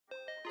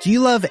Do you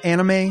love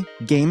anime,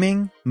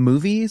 gaming,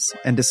 movies,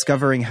 and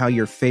discovering how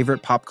your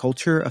favorite pop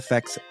culture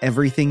affects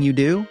everything you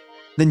do?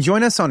 Then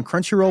join us on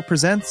Crunchyroll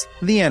Presents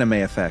The Anime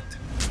Effect.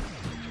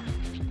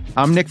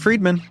 I'm Nick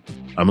Friedman.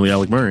 I'm Lee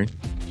Alec Murray.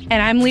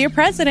 And I'm Leah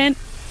President.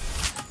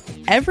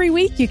 Every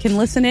week you can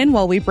listen in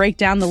while we break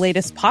down the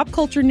latest pop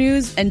culture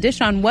news and dish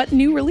on what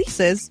new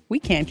releases we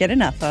can't get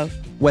enough of.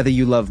 Whether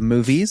you love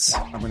movies,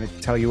 I'm going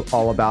to tell you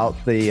all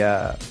about the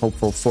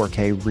hopeful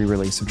 4K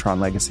re-release of Tron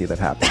Legacy that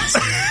happens.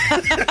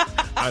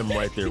 I'm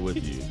right there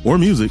with you. Or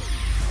music.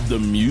 The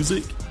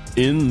music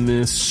in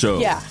this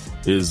show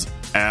is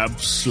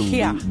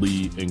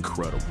absolutely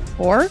incredible.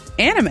 Or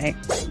anime.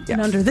 And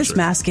under this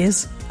mask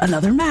is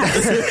another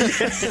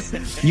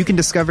mask. You can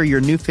discover your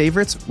new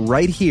favorites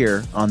right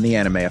here on The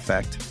Anime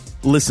Effect.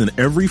 Listen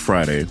every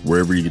Friday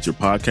wherever you get your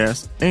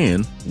podcast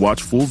and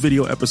watch full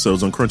video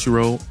episodes on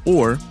Crunchyroll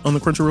or on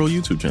the Crunchyroll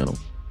YouTube channel.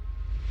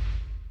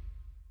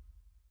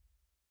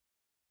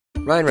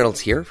 Ryan Reynolds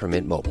here from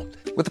Mint Mobile.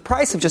 With the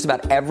price of just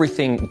about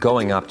everything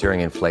going up during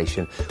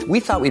inflation, we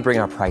thought we'd bring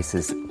our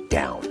prices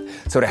down.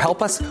 So to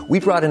help us, we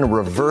brought in a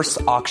reverse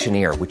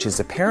auctioneer, which is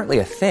apparently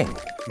a thing.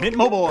 Mint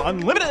Mobile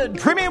Unlimited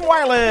Premium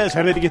Wireless.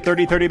 How to get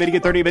 30, 30, bit to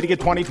get 30, bit to get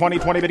 20, 20,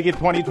 20, bit to get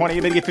 20, 20,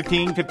 bit to get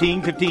 15,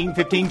 15, 15,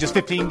 15, just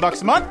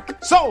 $15 a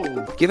month?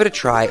 Sold! Give it a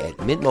try at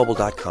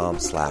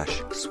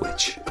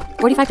mintmobile.com/switch.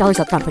 $45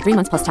 up front for 3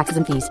 months plus taxes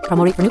and fees.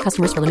 Promo rate for new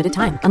customers for limited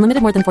time.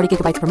 Unlimited more than 40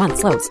 gigabytes per month.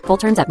 Slows full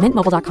terms at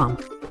mintmobile.com.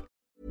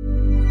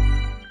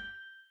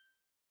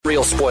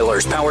 Real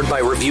spoilers powered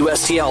by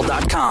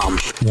ReviewSTL.com.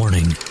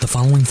 Warning, the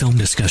following film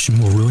discussion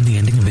will ruin the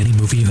ending of any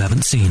movie you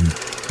haven't seen.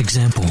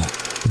 Example,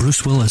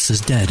 Bruce Willis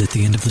is dead at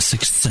the end of The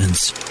Sixth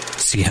Sense.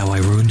 See how I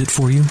ruined it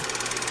for you?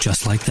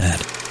 Just like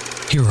that.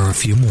 Here are a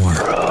few more.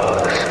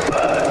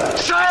 Rosebud.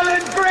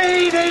 Silent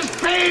breed is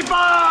people!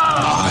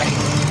 I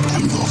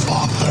am your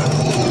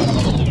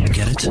father.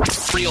 Get it?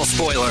 Real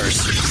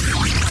spoilers.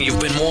 You've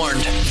been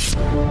warned.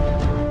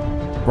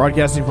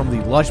 Broadcasting from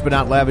the lush but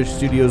not lavish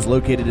studios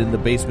located in the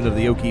basement of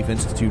the O'Keefe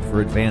Institute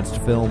for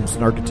Advanced Film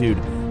Snarkitude,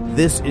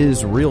 this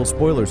is Real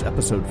Spoilers,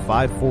 episode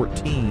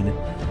 514,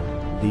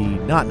 the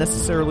not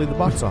necessarily the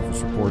box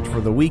office report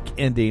for the week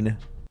ending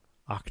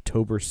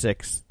October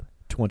 6th,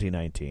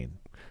 2019.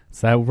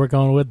 So that we're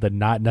going with the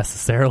not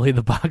necessarily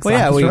the box office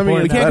report? I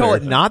mean, we can't call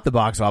it not the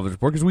box office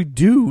report because we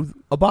do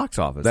a box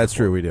office. That's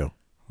true, we do.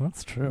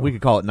 That's true. We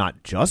could call it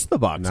not just the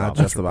box office. Not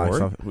just the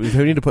box office. We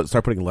need to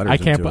start putting letters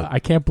into it. I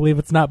can't believe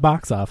it's not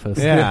box office.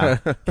 Yeah.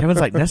 Kevin's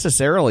like,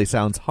 necessarily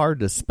sounds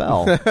hard to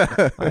spell.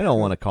 I don't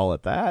want to call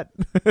it that.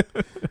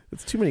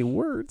 It's too many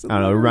words. I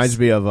don't know. It reminds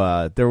me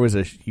of, there was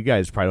you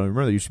guys probably don't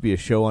remember, there used to be a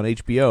show on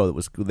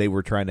HBO they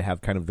were trying to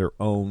have kind of their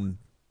own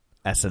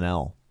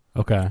SNL.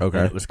 Okay. And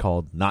it was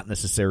called Not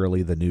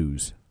Necessarily the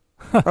News.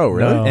 Oh,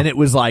 really? No. And it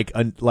was like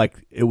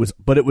it was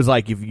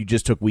like if you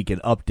just took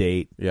Weekend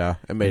Update,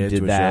 and made it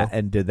into a show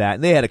and did that,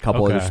 and they had a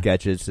couple other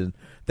sketches, and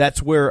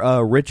that's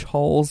where Rich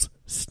Hall's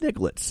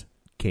Sniglets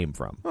came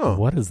from. Oh,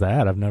 what is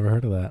that? I've never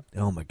heard of that.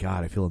 Oh my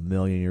God, I feel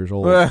 1,000,000 years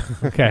old.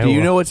 Okay, do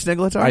you know what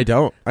Sniglets are? I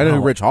don't. I know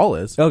who Rich Hall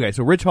is. Okay,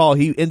 so Rich Hall,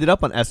 he ended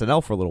up on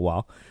SNL for a little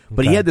while,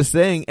 but he had this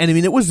thing, and I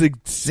mean, it was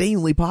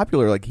insanely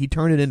popular. Like he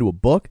turned it into a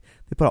book.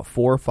 They put out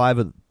 4 or 5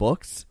 of the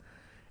books,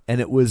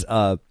 and it was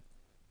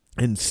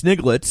and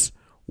Sniglets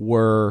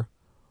were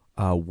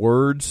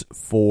words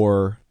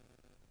for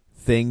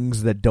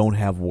things that don't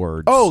have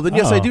words. Oh, then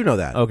yes, I do know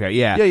that. Okay,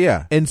 yeah.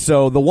 Yeah. And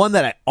so the one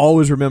that I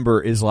always remember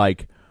is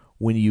like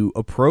when you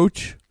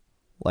approach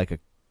like a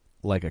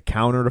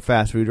counter at a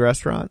fast food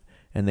restaurant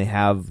and they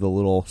have the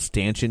little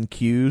stanchion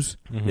cues,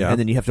 and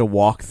then you have to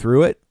walk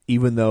through it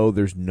even though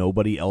there's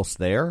nobody else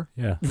there.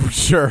 Yeah.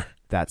 Sure.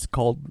 That's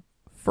called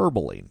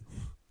furbeling.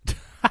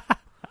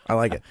 I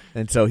like it.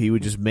 And so he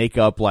would just make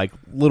up like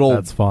little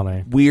That's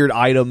funny. weird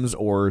items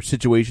or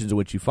situations in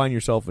which you find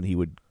yourself, and he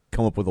would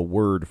come up with a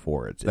word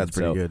for it. That's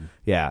pretty good.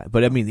 Yeah.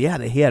 But I mean, he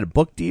had a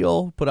book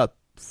deal, put out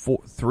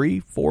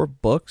 3-4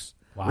 books.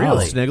 Wow.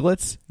 Really?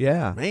 Sniglets.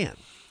 Yeah. Man.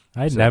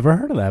 I'd never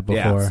heard of that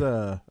before.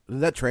 Yeah, did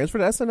that transfer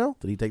to SNL?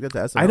 Did he take that to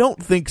SNL? I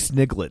don't think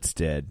Sniglets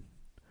did.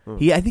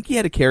 I think he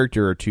had a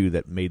character or two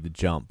that made the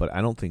jump, but I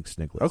don't think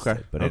Sniglets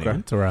did. But anyway.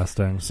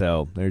 Interesting.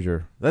 So there's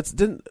your...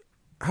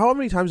 How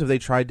many times have they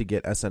tried to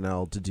get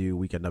SNL to do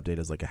Weekend Update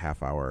as like a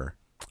half hour?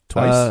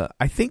 Twice?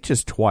 I think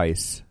just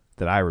twice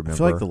that I remember. I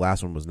feel like the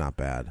last one was not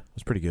bad. It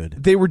was pretty good.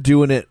 They were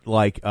doing it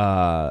like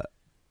during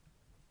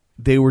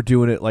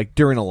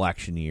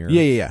election year.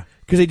 Yeah.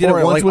 Because they did it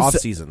once like with off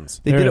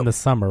seasons. They did it in the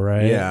summer,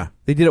 right? Yeah.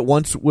 They did it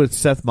once with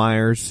Seth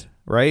Meyers,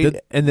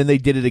 right? And then they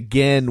did it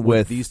again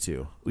with these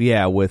two.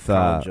 Yeah, with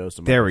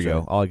there we Che.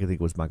 go. All I could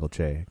think was Michael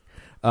Che.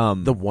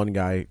 The one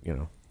guy,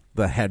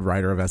 the head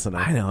writer of SNL.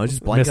 I know, I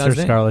just blanked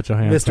Mr. Scarlett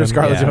Johansson. Mr.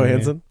 Scarlett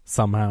Johansson.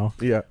 Somehow.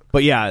 Yeah.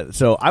 But yeah,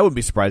 so I wouldn't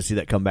be surprised to see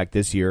that come back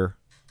this year.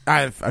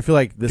 I feel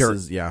like this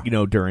is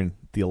during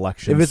the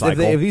election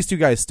cycle. If these two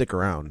guys stick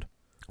around.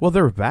 Well,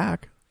 they're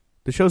back.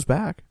 The show's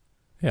back.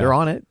 Yeah. They're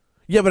on it.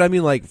 Yeah, but I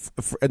mean, like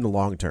in the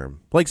long term,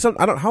 like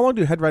how long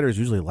do head writers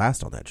usually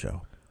last on that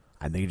show?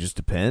 I think it just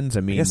depends.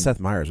 I mean, I guess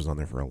Seth Meyers was on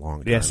there for a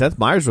long time. Yeah, Seth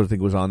Meyers, I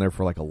think, was on there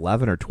for like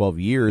 11 or 12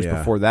 years. Yeah.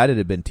 Before that, it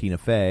had been Tina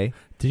Fey.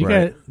 Do you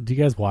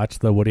guys watch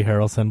the Woody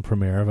Harrelson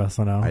premiere of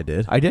SNL?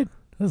 I did.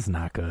 This is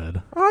not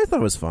good. Oh, I thought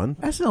it was fun.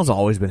 SNL's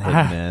always been hit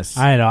and miss.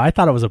 I know. I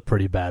thought it was a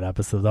pretty bad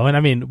episode, though. And I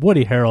mean,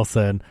 Woody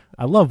Harrelson,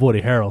 I love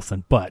Woody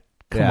Harrelson, but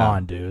come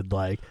on, dude.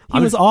 Like, he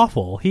was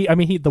awful.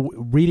 The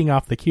reading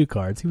off the cue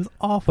cards, he was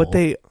awful. But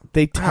they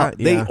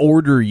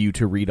order you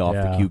to read off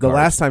the cue cards. The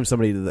last time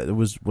somebody did that,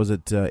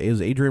 it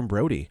was Adrian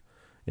Brody,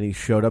 and he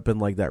showed up in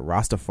like that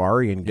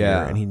Rastafarian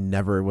gear, and he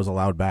never was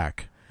allowed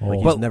back. Like,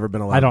 he's never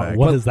been allowed back.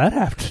 What does that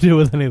have to do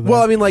with anything?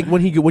 Well, I mean, like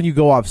when you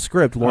go off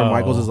script, Lorne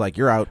Michaels is like,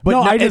 "You're out."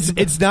 But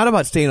it's not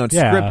about staying on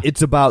script.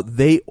 It's about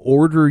they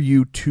order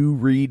you to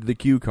read the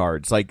cue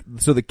cards. Like,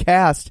 so the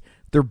cast,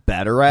 they're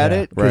better at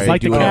it. Right.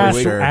 Like the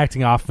cast are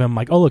acting off him,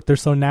 like, "Oh, look, they're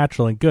so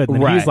natural and good."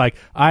 And he's like,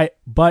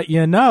 But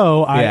the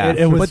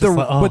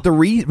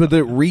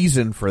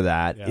reason for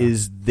that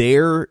is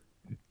they're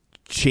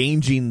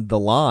changing the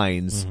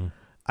lines. Mm-hmm.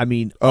 I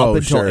mean, up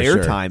until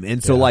airtime,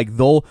 and so like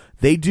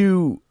they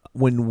do.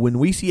 When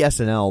we see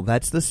SNL,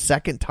 that's the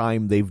second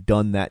time they've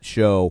done that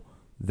show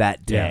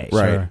that day. Yeah,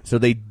 right. So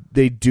they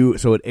do.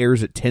 So it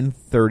airs at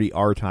 10:30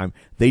 our time.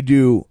 They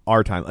do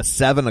our time, a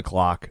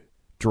 7:00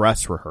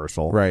 dress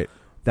rehearsal, right?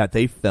 That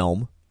they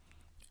film,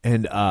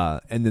 and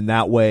then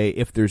that way,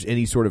 if there's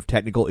any sort of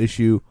technical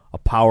issue, a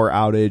power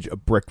outage, a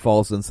brick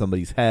falls on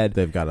somebody's head,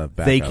 they've got a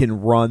backup. They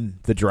can run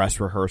the dress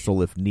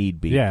rehearsal if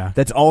need be. Yeah,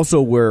 that's also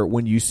where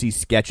when you see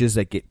sketches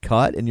that get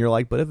cut, and you're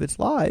like, but if it's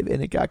live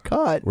and it got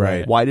cut,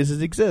 right? Why does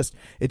it exist?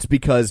 It's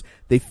because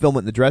they film it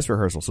in the dress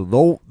rehearsal. So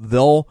they'll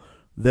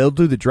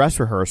do the dress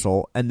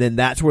rehearsal, and then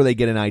that's where they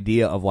get an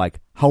idea of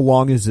like, how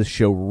long is this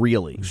show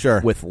really?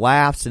 Sure, with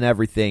laughs and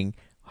everything.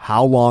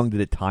 How long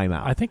did it time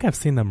out? I think I've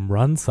seen them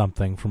run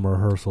something from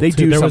rehearsal. They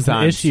do. There sometimes. was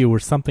an issue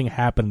where something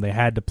happened. They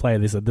had to play.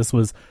 They said this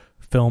was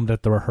filmed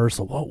at the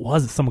rehearsal. What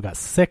was it? Someone got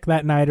sick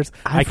that night, or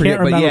I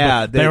can't remember.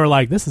 But they were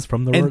like, "This is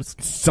from the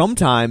rehearsal."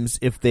 Sometimes,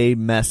 if they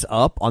mess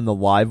up on the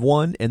live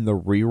one and the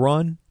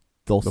rerun,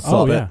 they'll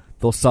sub it.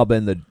 They'll sub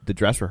in the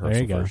dress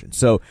rehearsal version.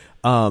 So,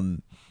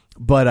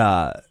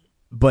 but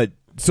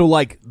so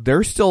like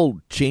they're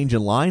still changing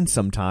lines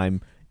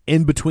sometime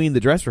in between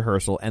the dress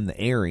rehearsal and the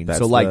airing.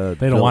 So like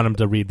they don't want them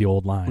to read the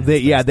old lines.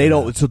 They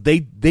don't. So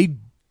they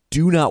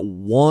do not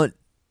want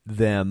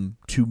them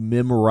to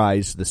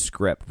memorize the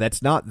script.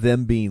 That's not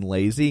them being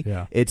lazy.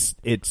 Yeah. It's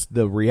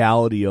the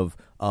reality of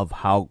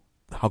how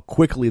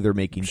quickly they're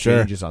making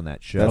changes on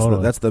that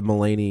show. That's the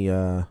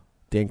Mulaney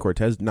Dan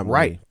Cortez, not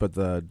right, Mulaney, but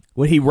the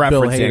when he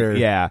referenced Bill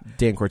Hader,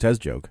 Dan Cortez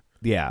joke.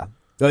 Yeah,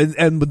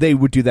 and they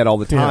would do that all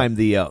the time.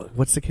 The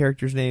what's the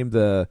character's name?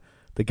 The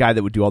guy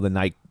that would do all the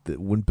night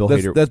when Bill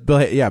Hader. That's Bill.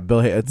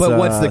 Bill Hader. But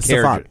what's the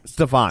character?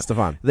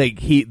 Stefan.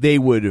 They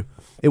would.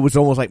 It was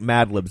almost like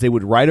Mad Libs. They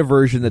would write a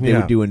version that they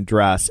would do in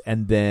dress,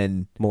 and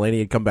then Mulaney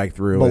would come back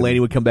through.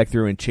 Would come back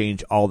through and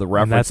change all the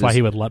references. And that's why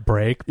he would let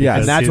break. Yeah,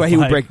 and that's why he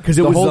would break because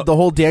the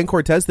whole Dan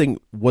Cortez thing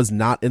was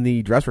not in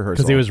the dress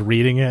rehearsal because he was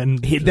reading it. And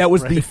that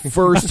was the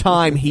first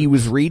time he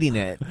was reading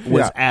it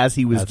was as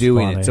he was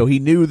doing it, so he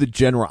knew the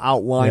general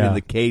outline and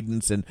the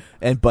cadence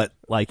but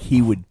like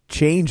he would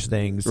change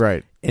things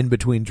in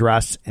between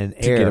dress and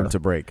air to get him to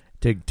break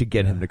to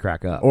get him to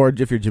crack up. Or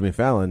if you're Jimmy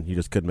Fallon, you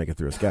just couldn't make it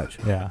through a sketch.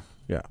 Yeah.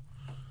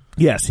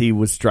 Yes, he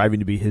was striving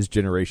to be his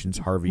generation's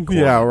Harvey Korman.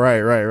 Yeah,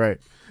 right.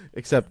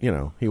 Except, he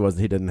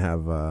didn't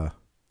have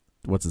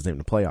what's his name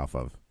to play off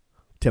of?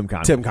 Tim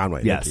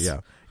Conway. Yes.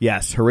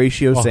 Yes,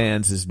 Horatio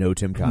Sands is no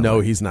Tim Conway. No,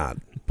 he's not.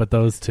 But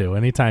those two,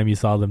 anytime you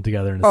saw them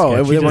together in a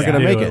sketch, they weren't going to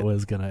make it.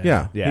 Was gonna,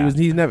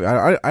 He's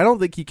never. I don't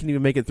think he can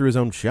even make it through his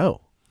own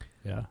show.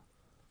 Yeah.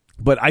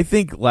 But I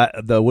think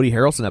the Woody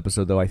Harrelson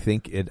episode, though, I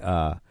think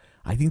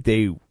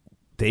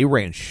they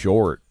ran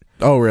short.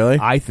 Oh, really?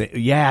 I think,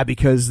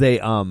 because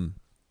they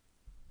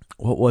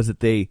what was it?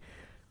 They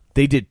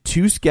did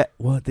two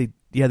they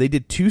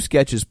did two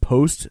sketches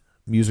post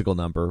musical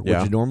number,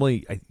 which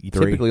normally you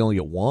typically only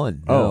get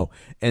one.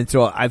 And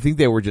so I think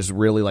they were just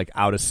really like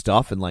out of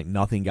stuff and like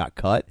nothing got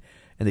cut,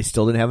 and they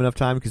still didn't have enough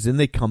time because then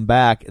they come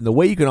back, and the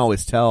way you can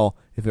always tell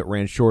if it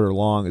ran short or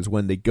long is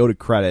when they go to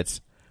credits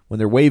when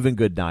they're waving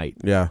good night.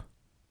 Yeah.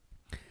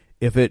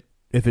 If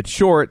it's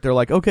short, they're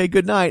like, okay,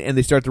 good night, and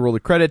they start to roll the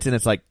credits, and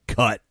it's like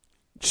cut.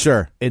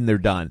 Sure. And they're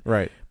done.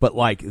 Right. But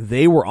like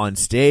they were on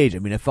stage. I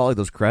mean, it felt like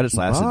those credits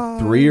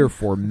lasted 3 or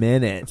 4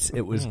 minutes.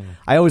 It was.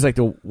 I always like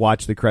to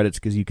watch the credits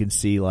because you can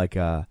see like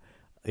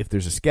if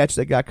there's a sketch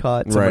that got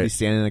cut, somebody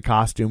standing in a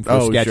costume for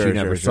a sketch you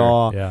never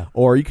saw,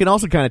 or you can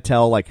also kind of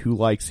tell like who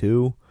likes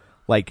who,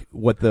 like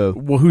what the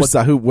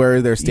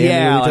where they're standing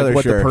with each other,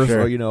 what the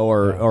person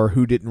or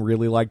who didn't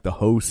really like the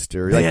host,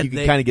 or you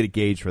can kind of get a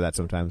gauge for that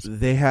sometimes.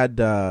 They had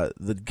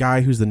the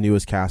guy who's the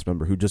newest cast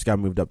member who just got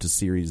moved up to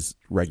series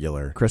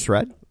regular, Chris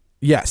Redd.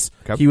 Yes,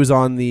 okay. He was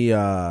on the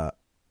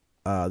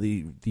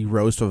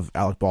roast of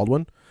Alec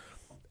Baldwin,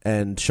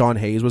 and Sean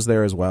Hayes was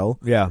there as well.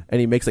 Yeah,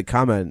 and he makes a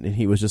comment, and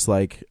he was just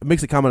like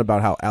makes a comment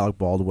about how Alec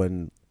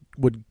Baldwin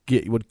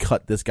would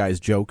cut this guy's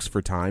jokes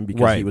for time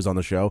because he was on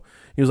the show.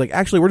 He was like,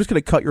 actually, we're just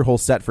going to cut your whole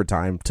set for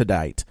time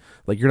tonight.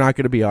 Like, you're not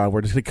going to be on.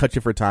 We're just going to cut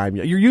you for time.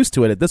 You're used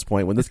to it at this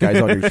point when this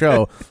guy's on your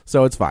show,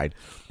 so it's fine.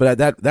 But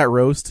that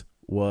roast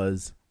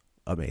was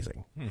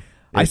amazing.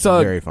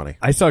 Very funny.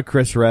 I saw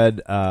Chris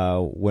Redd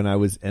when I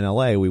was in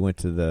LA. We went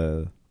to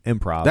the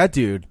Improv. That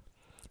dude.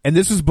 And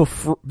this was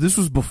before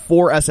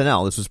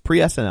SNL. This was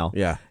pre-SNL.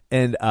 Yeah.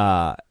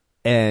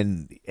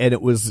 And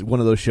it was one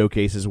of those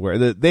showcases where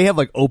they have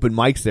like open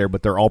mics there,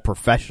 but they're all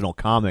professional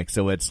comics.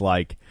 So it's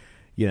like,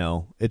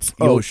 you'll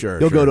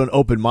go to an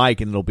open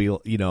mic and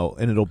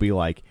it'll be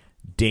like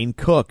Dane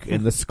Cook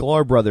and the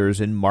Sklar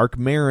brothers and Mark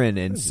Maron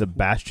and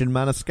Sebastian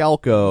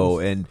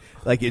Maniscalco and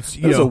like it's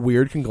a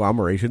weird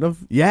conglomeration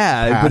of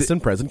past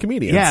and present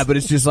comedians. Yeah, but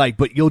it's just like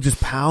you'll just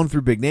pound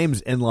through big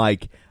names and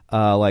like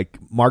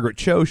Margaret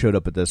Cho showed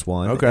up at this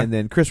one. Okay. And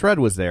then Chris Redd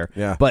was there.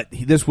 Yeah. But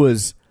this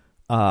was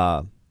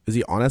is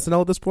he on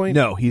SNL at this point?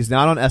 No, he's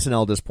not on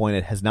SNL at this point.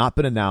 It has not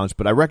been announced,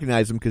 but I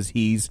recognize him because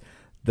he's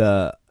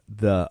the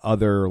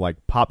other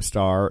like pop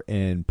star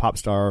and Pop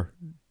Star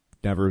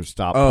Never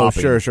Stop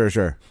Popping.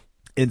 Sure.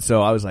 And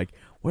so I was like,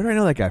 where do I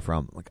know that guy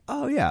from? I'm like,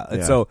 oh yeah.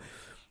 And so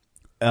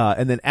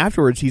and then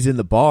afterwards he's in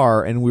the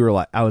bar and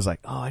I was like,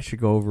 oh, I should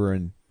go over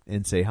and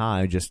say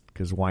hi just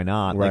because why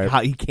not? Right.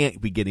 Like he can't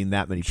be getting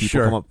that many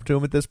people come up to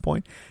him at this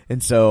point.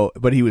 And so,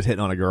 but he was hitting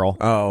on a girl.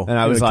 Oh, and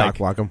I was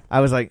like,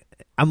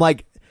 I'm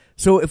like,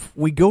 so if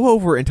we go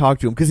over and talk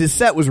to him because his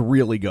set was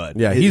really good.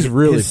 Yeah, he's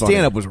really his funny.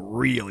 stand up was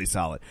really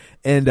solid.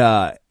 And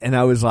I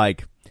was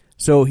like,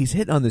 so he's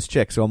hitting on this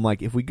chick. So I'm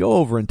like, if we go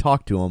over and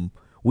talk to him,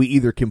 we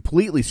either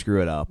completely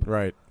screw it up,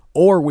 right,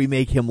 or we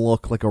make him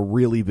look like a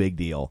really big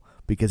deal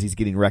because he's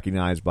getting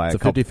recognized by a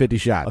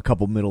 50-50 shot. A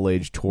couple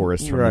middle-aged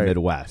tourists from the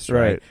Midwest,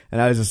 right? And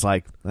I was just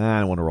like, I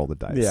don't want to roll the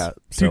dice. Yeah,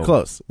 too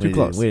close. We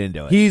didn't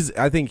do it.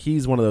 I think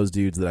he's one of those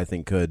dudes that I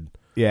think could.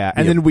 Yeah,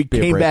 and then we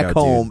came back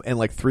home, and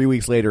like 3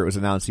 weeks later, it was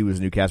announced he was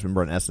a new cast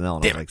member on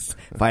SNL. And I was like,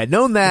 if I had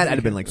known that, I'd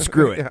have been like,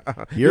 screw it.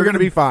 You're going to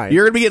be fine.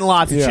 You're going to be getting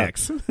lots of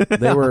chicks.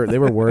 They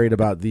were worried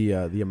about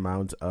the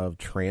amount of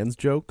trans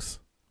jokes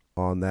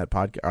on that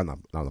podcast, not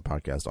on the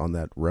podcast, on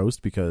that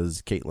roast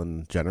because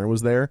Caitlyn Jenner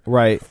was there,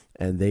 right?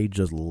 And they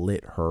just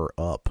lit her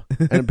up.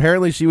 And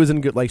apparently, she was in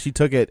good. Like she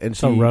took it and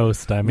she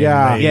roast. I mean,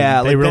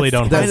 they like, really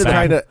don't. That's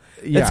kind of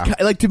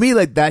like to me,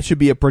 like that should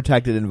be a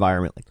protected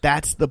environment. Like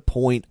that's the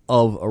point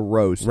of a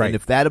roast, right? And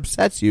if that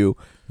upsets you,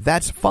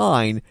 that's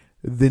fine.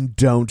 Then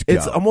don't go.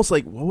 It's almost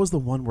like what was the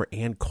one where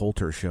Ann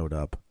Coulter showed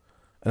up,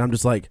 and I'm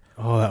just like,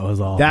 oh, that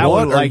was awful.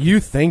 What are you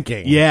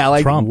thinking? Yeah,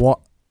 like Trump. What?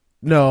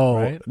 No,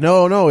 right?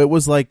 no. It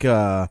was like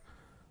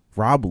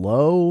Rob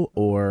Lowe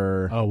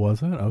or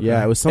was it? Okay.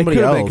 Yeah, it was somebody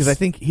else because I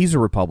think he's a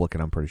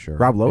Republican. I'm pretty sure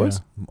Rob Lowe is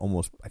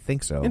almost. I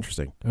think so.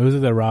 Interesting. It was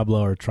either Rob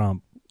Lowe or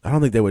Trump. I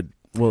don't think they would.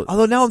 Well,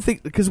 although now I'm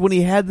thinking because when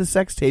he had the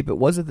sex tape, it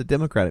was at the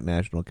Democratic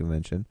National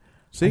Convention.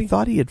 See, I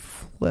thought he had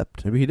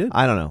flipped. Maybe he did.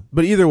 I don't know.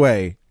 But either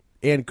way,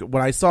 and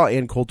when I saw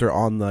Ann Coulter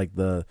on like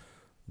the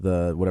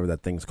whatever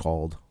that thing's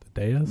called,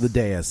 the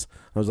dais,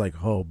 I was like,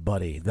 oh,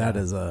 buddy, that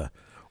is a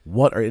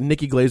what? And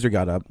Nikki Glaser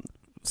got up,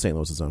 St.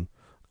 Louis's own,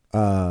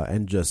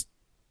 and just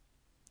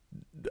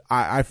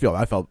I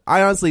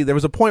honestly there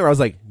was a point where I was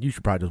like, you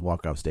should probably just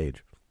walk off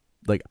stage.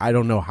 Like, I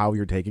don't know how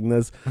you're taking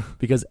this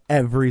because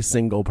every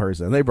single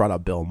person, they brought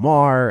up Bill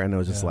Maher, and it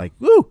was just like,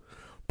 woo,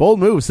 bold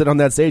move, sit on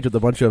that stage with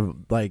a bunch of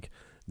like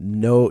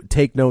no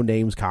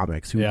names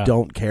comics who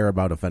don't care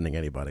about offending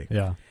anybody.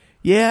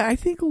 Yeah, I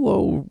think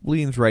Lowe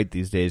leans right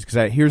these days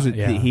because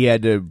he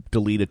had to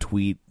delete a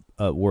tweet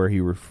where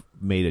he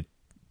made a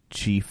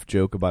chief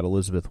joke about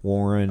Elizabeth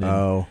Warren.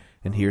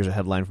 And here's a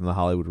headline from the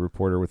Hollywood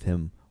Reporter with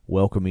him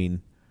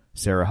welcoming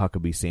Sarah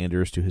Huckabee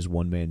Sanders to his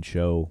one-man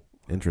show.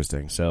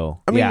 Interesting.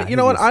 So, I mean, you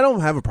know what? I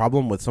don't have a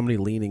problem with somebody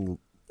leaning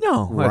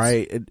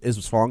right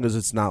as long as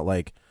it's not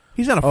like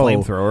he's not a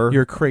flamethrower.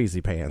 You're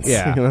crazy pants.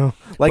 Yeah, you know,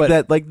 like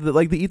that, like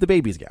the Eat the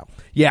Babies gal.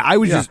 Yeah, I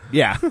was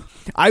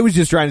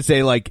just trying to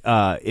say like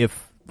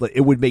if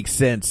it would make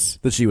sense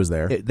that she was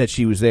there, if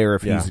he's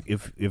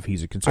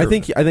a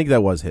conservative. I think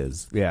that was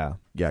his. Yeah,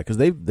 because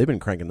they've been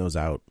cranking those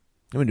out.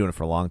 They've been doing it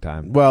for a long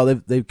time. Well,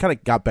 they've kind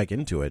of got back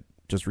into it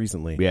just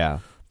recently. Yeah.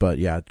 But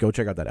yeah, go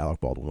check out that Alec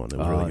Baldwin one. It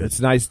was really good. It's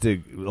nice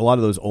to a lot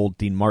of those old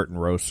Dean Martin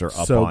roasts are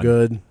up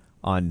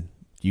on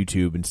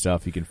YouTube and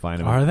stuff. You can find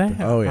them. Are they?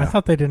 Oh yeah. I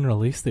thought they didn't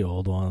release the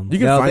old ones. You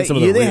can find some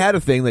of them. They had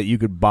a thing that you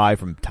could buy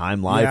from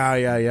Time Life.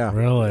 Yeah.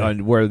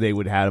 Really? Where they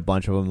would have a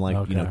bunch of them,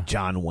 like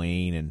John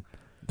Wayne and.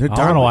 I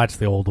want to watch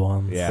the old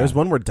ones. Yeah. There's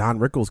one where Don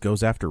Rickles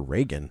goes after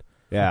Reagan.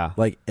 Yeah.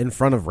 Like in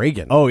front of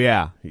Reagan. Oh,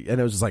 yeah. And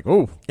it was just like,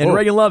 oh. And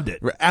Reagan loved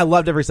it. I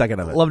loved every second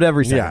of it. Loved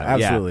every second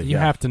of it. Absolutely. You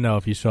have to know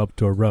if you show up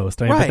to a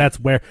roast. I mean, but that's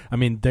where,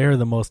 they're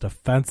the most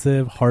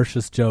offensive,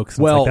 harshest jokes.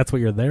 Well, like, that's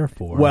what you're there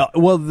for.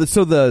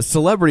 So the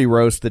celebrity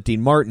roast that Dean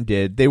Martin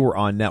did, they were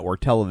on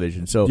network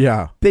television.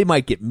 So they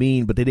might get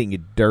mean, but they didn't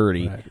get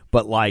dirty. Right.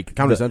 But like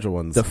Comedy Central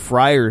ones. The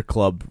Friar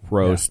Club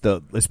roast,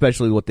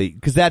 especially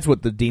because that's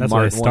what the Dean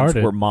Martin ones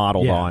were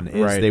modeled on.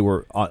 Is they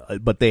were,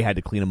 but they had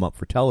to clean them up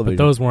for television.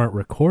 But those weren't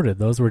recorded.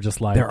 those were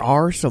just like there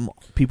are some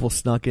people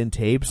snuck in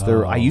tapes.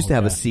 I used to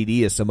have a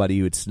CD as somebody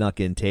who had snuck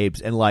in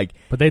tapes, and like,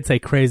 but they'd say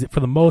crazy. For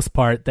the most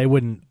part, they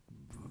wouldn't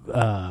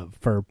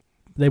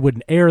they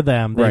wouldn't air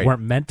them. They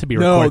weren't meant to be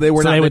recorded. No, they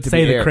were so not. They meant would to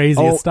say be the aired.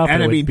 craziest stuff,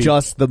 and I mean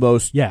just the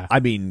most. Yeah, I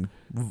mean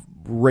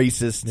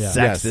racist,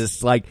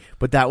 sexist. Like,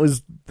 but that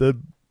was the.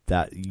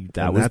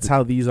 That's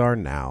how these are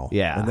now.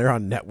 Yeah, and they're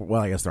on network.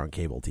 Well, I guess they're on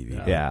cable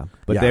TV. Yeah,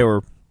 but they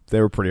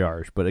were pretty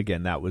harsh. But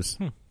again, that was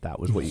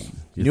what you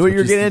knew what you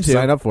were getting into.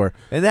 Sign up for,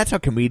 and that's how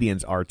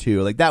comedians are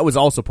too. Like that was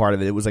also part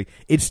of it. It was like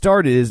it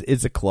started as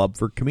it's a club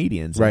for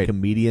comedians. Right, and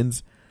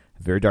comedians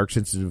have very dark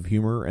senses of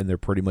humor, and they're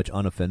pretty much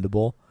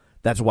unoffendable.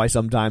 That's why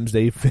sometimes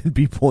they offend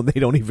people and they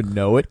don't even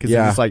know it because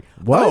they're just like,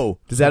 "Whoa,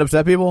 does that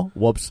upset people?"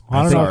 Whoops.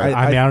 I don't know.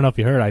 I mean, I don't know if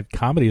you heard.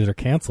 Comedies are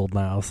canceled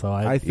now, so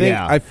I think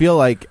I feel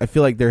like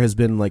there has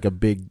been like a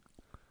big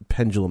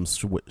pendulum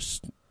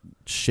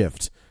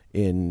shift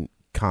in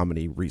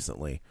comedy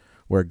recently,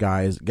 where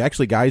guys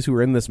who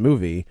are in this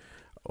movie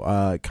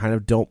kind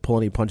of don't pull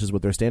any punches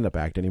with their stand-up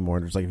act anymore.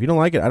 And it's like, if you don't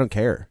like it, I don't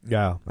care.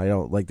 Yeah, I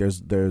don't like. There's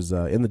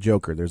in the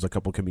Joker, there's a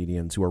couple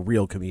comedians who are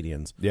real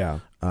comedians. Yeah,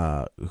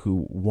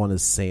 who one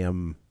is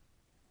Sam.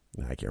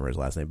 I can't remember his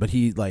last name, but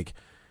he's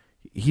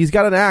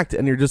got an act,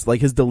 and you're just like,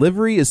 his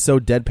delivery is so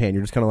deadpan.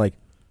 You're just kind of like,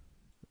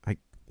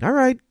 all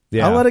right,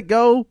 I'll let it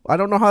go. I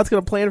don't know how it's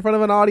going to play in front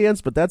of an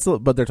audience, but they're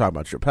talking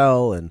about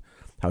Chappelle and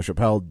how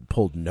Chappelle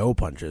pulled no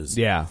punches.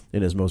 Yeah,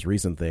 in his most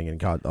recent thing, and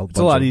got it's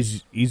a lot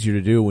easier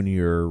to do when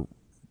you're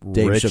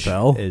Dave rich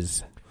Chappelle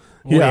is.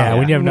 Yeah,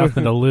 when you have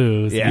nothing to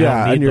lose.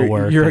 Yeah, and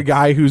you're a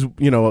guy who's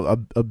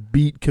a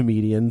beat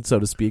comedian, so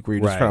to speak, where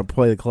you're just trying to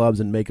play the clubs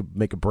and make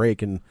a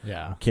break, and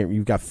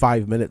you've got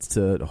 5 minutes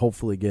to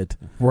hopefully get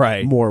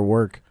more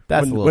work.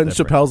 That's when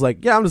Chappelle's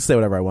like, I'm just say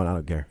whatever I want, I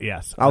don't care.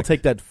 Yes, I'll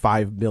take that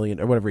 $5 million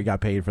or whatever he got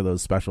paid for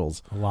those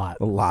specials. A lot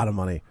of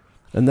money,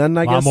 and then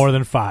I guess more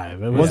than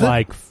 5. It was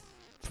like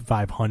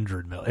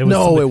 500 million. It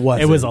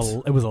wasn't.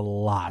 It was a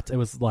lot. It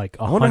was like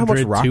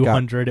 100,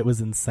 200. It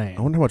was insane.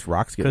 I wonder how much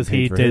Rock's getting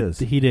paid for his.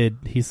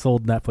 He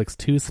sold Netflix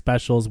 2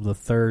 specials with a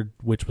third,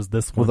 which was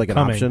this one with like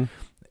coming. An option.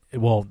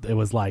 Well, it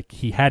was like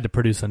he had to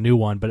produce a new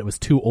one, but it was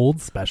 2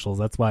 old specials.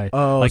 That's why so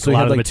a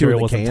lot of the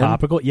material wasn't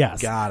topical.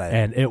 Yes, got it.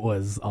 And it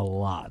was a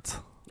lot.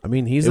 I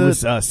mean, it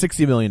was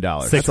 $60 million.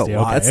 That's a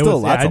lot. It's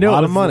still that's a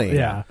lot of money.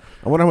 Yeah.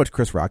 I wonder how much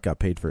Chris Rock got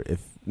paid for.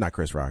 If not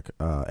Chris Rock,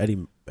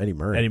 Eddie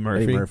Murray. Eddie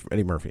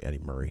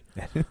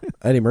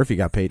Murphy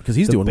got paid because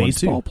he's doing one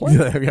too.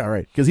 Yeah,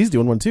 right. Because he's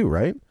doing one too,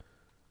 right?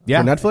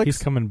 Yeah, for Netflix. He's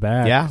coming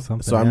back. Yeah.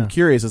 So I'm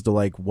curious as to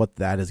like what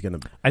that is going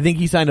to. I think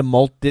he signed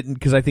a didn't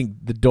because I think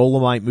the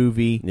Dolomite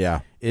movie.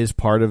 Is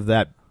part of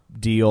that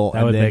deal.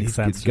 That would make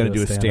sense. He's going to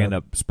do a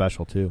stand-up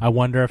special too. I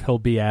wonder if he'll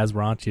be as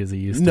raunchy as he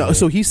used to. No,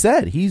 so he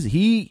said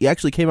he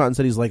actually came out and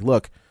said he's like,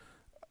 look,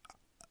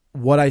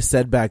 what I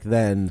said back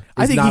then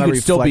is not a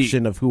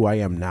reflection of who I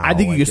am now. I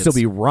think you could still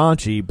be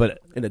raunchy, but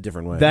in a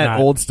different way. That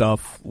old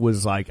stuff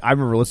was like, I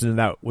remember listening to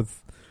that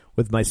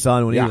with my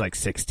son when he was like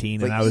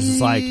 16, and I was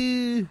just like,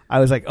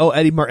 oh,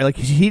 Eddie Murphy. Like,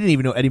 he didn't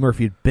even know Eddie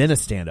Murphy had been a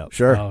stand-up.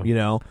 Sure,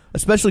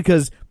 especially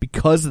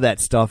because of that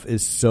stuff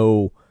is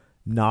so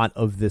not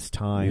of this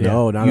time.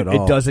 No, not at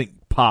all. It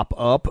doesn't pop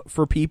up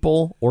for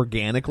people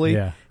organically.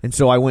 Yeah. And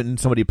so I went and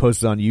somebody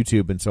posted on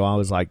YouTube, and so I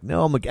was like,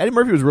 no, I'm like, Eddie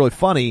Murphy was really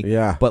funny.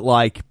 Yeah. But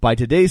like by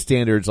today's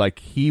standards, like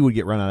he would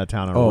get run out of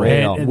town on a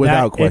rail. And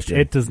without question.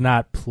 It does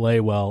not play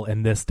well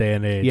in this day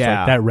and age. Yeah.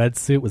 Like that red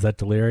suit, was that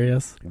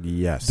Delirious?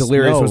 Yes.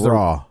 Delirious was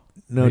Raw.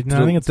 No, I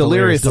think it's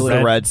Delirious is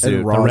the red suit.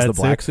 And Raw is the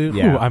black suit?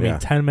 Yeah. I mean,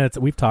 10 minutes,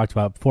 we've talked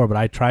about it before, but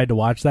I tried to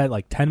watch that,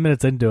 like 10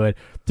 minutes into it,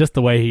 just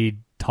the way he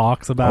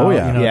talks about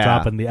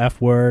dropping the F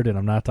word, and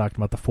I'm not talking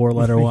about the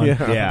 4-letter one.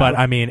 But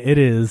I mean, it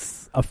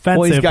is offensive.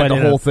 Well, he's got but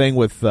the whole thing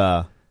with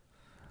the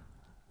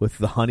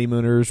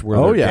honeymooners where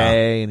they're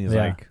gay, and he's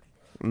like,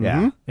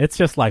 it's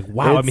just like,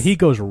 wow. I mean, he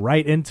goes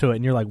right into it,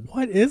 and you're like,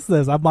 what is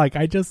this? I'm like,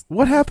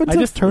 what happened? I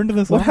just turned to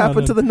this. What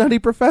happened to the Nutty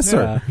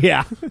Professor?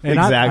 Yeah, and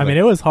exactly. I mean,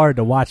 it was hard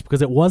to watch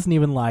because it wasn't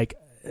even like.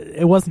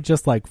 It wasn't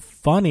just like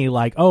funny,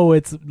 like, oh,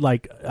 it's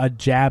like a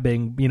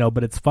jabbing,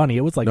 but it's funny.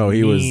 It was like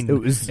mean. It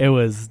was I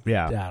don't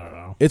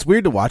know. It's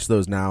weird to watch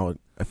those now.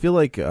 I feel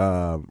like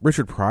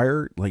Richard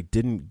Pryor was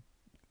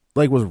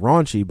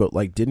raunchy, but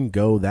like didn't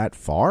go that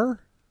far.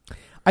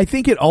 I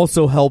think it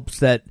also helps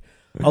that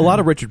a lot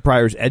of Richard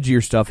Pryor's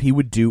edgier stuff he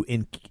would do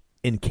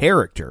in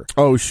character.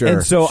 Oh, sure.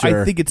 And so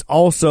I think it's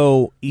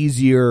also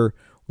easier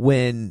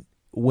when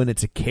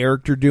it's a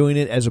character doing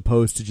it as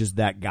opposed to just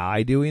that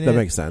guy doing it. That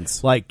makes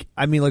sense. Like,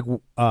 I mean, like,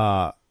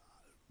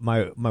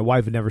 my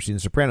wife had never seen The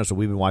Sopranos, so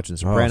we've been watching The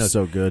Sopranos.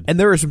 Oh, so good. And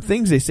there are some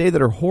things they say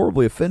that are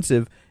horribly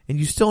offensive, and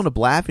you still end up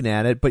laughing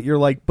at it, but you're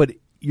like, but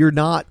you're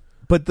not.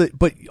 But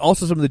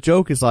also some of the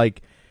joke is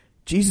like,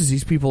 Jesus,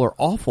 these people are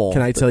awful.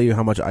 Can I tell you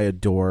how much I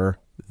adore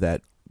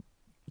that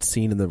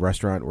scene in the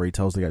restaurant where he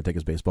tells the guy to take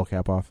his baseball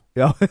cap off?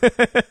 Yeah.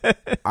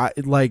 I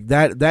like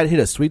that hit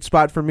a sweet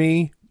spot for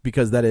me.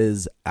 Because that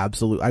is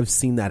absolute. I've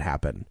seen that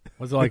happen.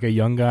 Was it like a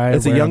young guy?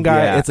 It's a young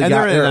guy. Yeah. It's a and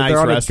guy. they're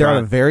They're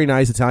on a very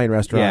nice Italian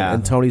restaurant, Yeah.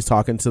 and Tony's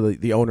talking to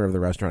the owner of the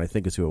restaurant. I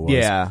think is who it was.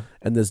 Yeah.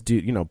 And this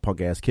dude, punk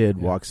ass kid,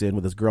 walks in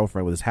with his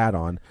girlfriend with his hat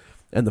on,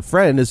 and the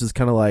friend is just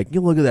kind of like, "You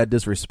look at that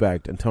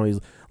disrespect," and Tony's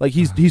like,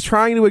 he's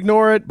trying to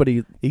ignore it, but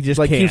he just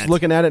like can't. keeps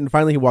looking at it, and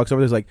finally he walks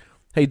over. There's like,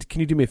 "Hey,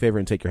 can you do me a favor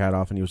and take your hat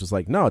off?" And he was just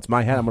like, "No, it's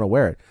my hat. I'm going to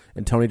wear it."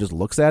 And Tony just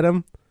looks at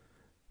him.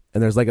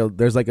 And there's like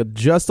a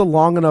just a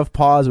long enough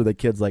pause where the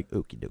kid's like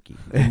okie dokie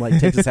and like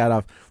takes his hat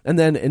off, and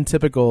then in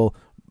typical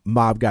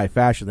mob guy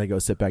fashion they go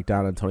sit back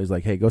down, and Tony's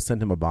like, "Hey, go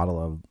send him a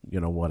bottle of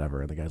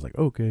whatever," and the guy's like,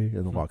 "Okay,"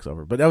 and then walks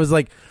over. But that was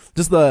like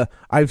just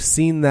I've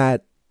seen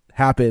that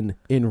happen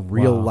in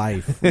real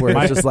life where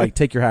it's just like,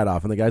 take your hat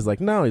off, and the guy's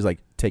like, no, he's like,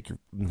 take your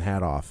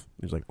hat off.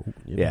 He's like, oh,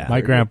 yeah.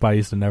 My grandpa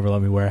used to never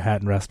let me wear a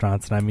hat in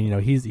restaurants, and I mean,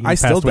 he's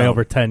passed away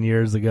over 10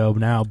 years ago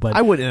now. But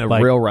I wouldn't in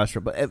a real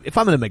restaurant, but if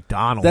I'm in a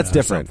McDonald's, that's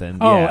different.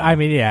 Something, I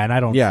mean, and I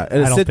don't, and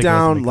I don't sit think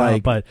down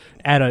but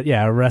at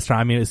a restaurant,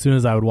 I mean, as soon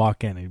as I would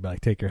walk in, he'd be like,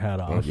 take your hat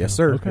off. Yes,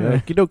 sir. Okay.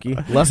 Okie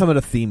dokie. Unless I'm at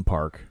a theme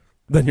park.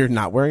 Then you're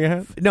not wearing a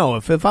hat? No,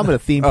 if I'm at a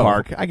theme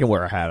park, I can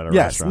wear a hat at a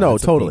restaurant. No,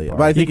 totally.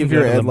 But I think if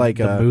you're at like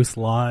the Moose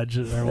Lodge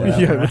or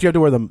whatever, but you have to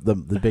wear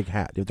the big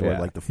hat. You have to wear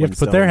like the Flintstones. You have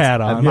to put their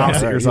hat on. Mouse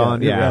stickers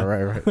on. Yeah,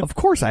 right. Of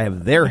course I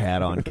have their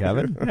hat on,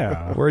 Kevin.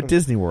 Yeah. We're at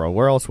Disney World.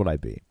 Where else would I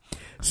be?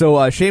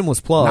 So, shameless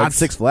plugs. Not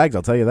Six Flags,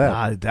 I'll tell you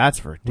that. That's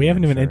for we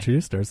haven't even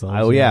introduced ourselves.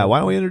 Oh, yeah. Why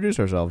don't we introduce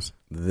ourselves?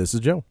 This is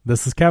Joe.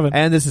 This is Kevin.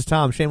 And this is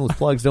Tom. Shameless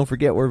plugs. Don't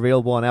forget, we're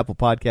available on Apple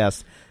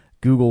Podcasts,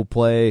 Google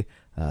Play,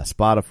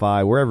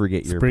 Spotify, wherever you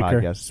get your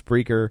podcasts.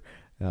 Spreaker.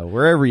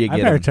 Wherever you get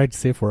I've never checked to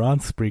see if we're on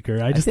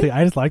Spreaker. I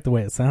just like the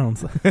way it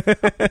sounds.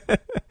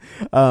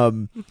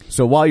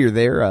 So while you're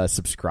there,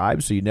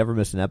 subscribe so you never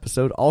miss an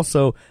episode.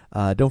 Also,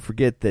 don't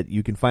forget that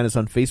you can find us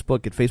on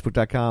Facebook at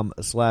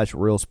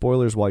facebook.com/Real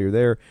Spoilers. While you're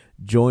there,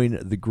 join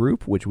the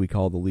group, which we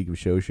call the League of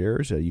Show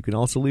Sharers. You can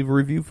also leave a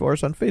review for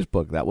us on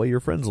Facebook. That way your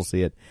friends will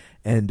see it.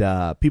 And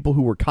people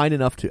who were kind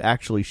enough to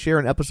actually share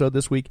an episode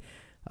this week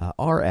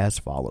are as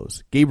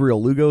follows: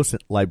 Gabriel Lugo,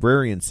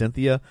 Librarian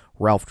Cynthia,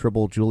 Ralph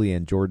Tribble,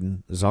 Julianne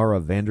Jordan, Zara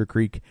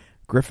Vandercreek,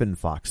 Griffin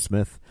Fox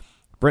Smith,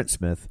 Brent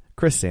Smith,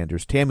 Chris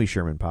Sanders, Tammy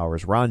Sherman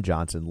Powers, Ron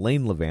Johnson,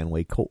 Lane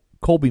Levanway,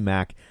 Colby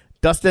Mack,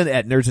 Dustin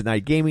at Nerds at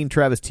Night Gaming,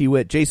 Travis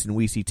Tewitt, Jason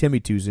Weesey, Timmy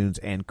Two Zunes,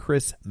 and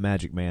Chris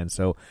Magic Man.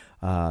 So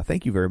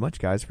thank you very much,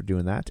 guys, for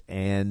doing that.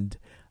 And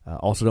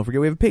also don't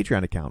forget we have a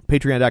Patreon account,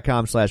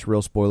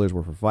 patreon.com/Real Spoilers,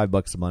 where for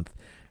 $5 a month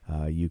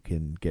you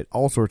can get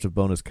all sorts of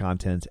bonus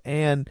content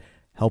and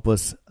help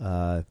us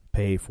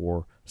pay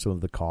for some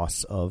of the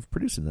costs of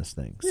producing this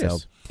thing. Yes. So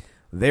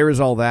there is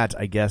all that.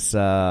 I guess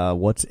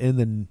what's in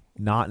the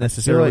not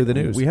necessarily the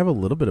news. We have a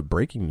little bit of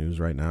breaking news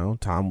right now.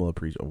 Tom won't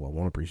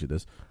appreciate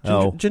this.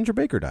 Ginger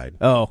Baker died.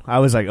 Oh, I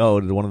was like,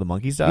 did one of the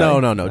monkeys die?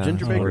 No.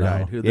 Ginger Baker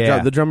died.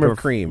 The drummer of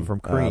Cream from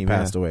Cream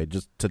passed away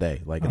just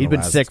today. Like he'd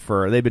been sick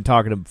they've been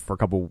talking to him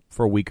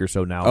for a week or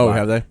so now. Oh,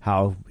 have they?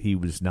 How he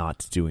was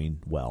not doing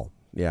well.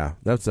 Yeah,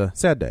 that's a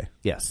sad day.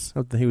 Yes,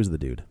 he was the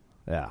dude.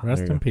 Yeah,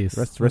 rest in peace.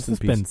 Rest in peace. There's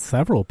been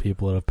several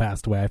people that have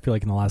passed away. I feel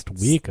like in the last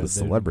week, the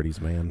celebrities,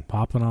 man,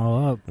 popping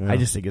all up. Yeah. I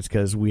just think it's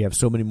because we have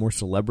so many more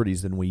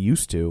celebrities than we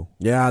used to.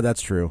 Yeah,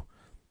 that's true.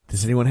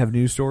 Does anyone have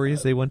news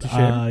stories they want to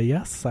share?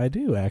 Yes, I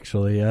do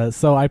actually.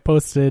 So I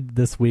posted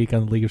this week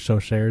on the League of Show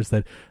Shares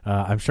that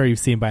I'm sure you've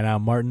seen by now.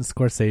 Martin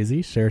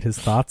Scorsese shared his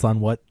thoughts on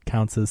what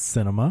counts as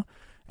cinema.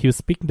 He was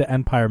speaking to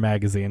Empire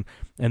magazine,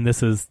 and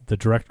this is the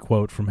direct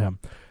quote from him.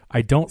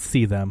 "I don't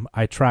see them.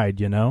 I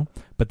tried,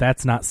 but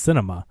that's not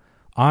cinema.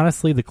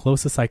 Honestly, the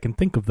closest I can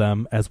think of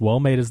them, as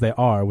well-made as they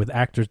are, with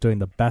actors doing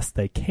the best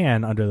they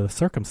can under the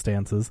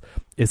circumstances,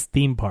 is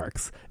theme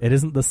parks. It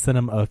isn't the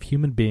cinema of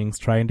human beings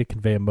trying to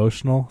convey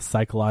emotional,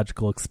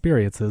 psychological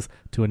experiences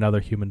to another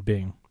human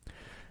being."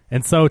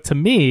 And so, to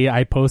me,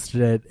 I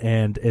posted it,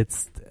 and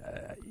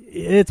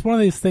it's one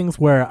of these things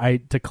where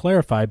to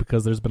clarify,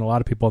 because there's been a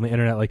lot of people on the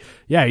internet like,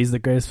 yeah, he's the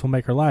greatest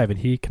filmmaker alive and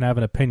he can have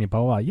an opinion, blah,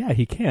 blah, blah. Yeah,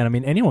 he can. I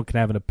mean, anyone can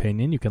have an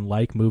opinion. You can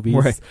like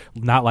movies,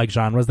 not like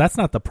genres. That's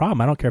not the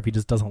problem. I don't care if he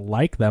just doesn't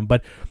like them,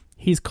 but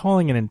he's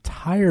calling an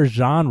entire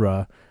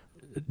genre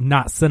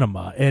not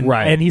cinema.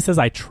 And he says,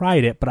 I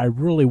tried it, but I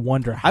really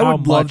wonder how much I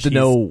would love to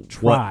know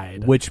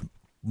tried. which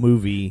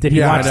movie. Did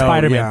he watch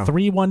Spider-Man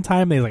 3 one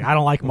time? And he's like, I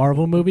don't like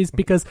Marvel movies,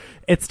 because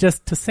it's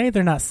just to say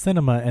they're not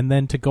cinema and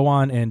then to go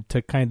on and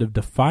to kind of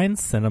define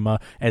cinema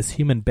as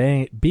human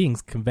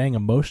beings conveying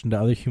emotion to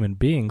other human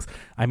beings.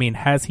 I mean,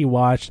 has he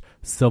watched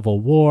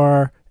Civil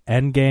War,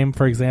 Endgame,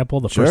 for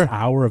example, the first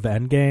hour of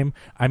Endgame?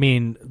 I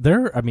mean,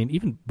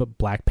 even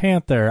Black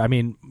Panther. I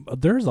mean,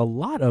 there's a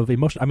lot of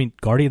emotion. I mean,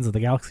 Guardians of the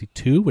Galaxy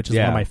 2, which is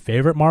one of my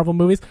favorite Marvel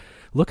movies.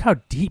 Look how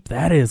deep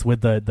that is with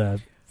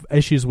the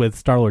issues with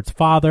Star-Lord's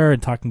father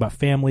and talking about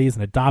families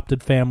and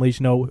adopted families,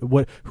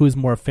 who's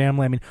more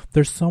family. I mean,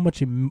 there's so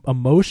much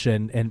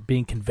emotion and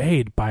being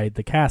conveyed by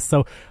the cast.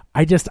 So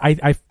I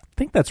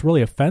think that's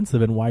really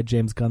offensive in why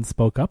James Gunn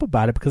spoke up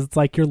about it, because it's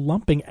like you're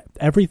lumping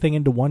everything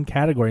into one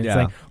category and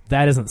saying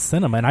that isn't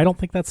cinema, and I don't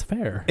think that's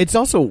fair. It's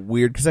also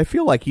weird because I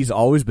feel like he's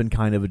always been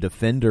kind of a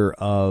defender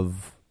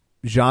of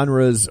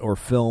genres or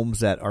films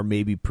that are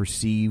maybe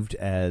perceived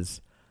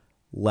as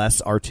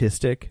less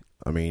artistic.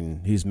 I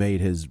mean, he's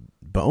made his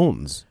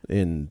bones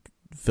in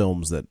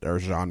films that are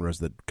genres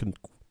that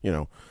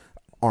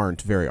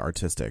aren't very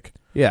artistic.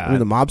 Yeah. I mean,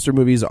 the mobster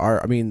movies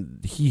are, I mean,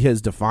 he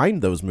has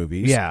defined those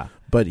movies. Yeah.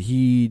 But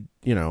he,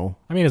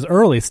 I mean, his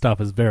early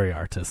stuff is very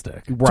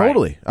artistic. Right.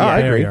 Totally. Yeah, I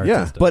agree.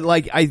 Yeah. But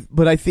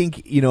I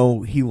think,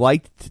 he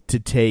liked to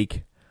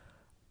take,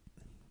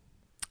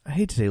 I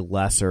hate to say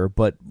lesser,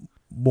 but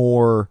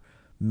more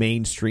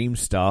mainstream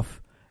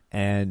stuff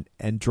and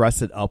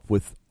dress it up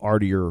with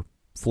artier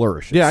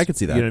flourishes. Yeah, I could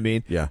see that. You know what I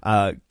mean?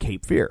 Yeah.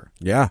 Cape Fear.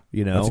 Yeah.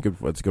 That's a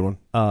good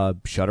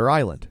one. Shutter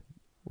Island.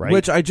 Right.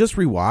 Which I just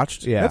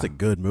rewatched. Yeah. That's a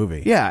good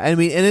movie. Yeah, I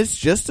mean, and it's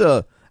just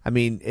a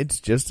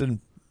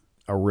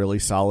really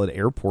solid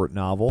airport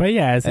novel. But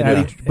yeah,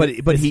 but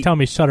he's telling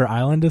me Shutter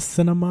Island is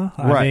cinema.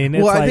 Right. I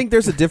mean, I think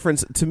there's a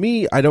difference. To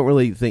me, I don't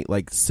really think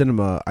like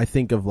cinema. I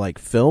think of like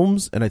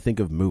films and I think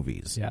of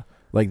movies. Yeah.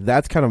 Like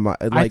that's kind of my.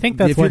 Like, I think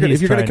that's what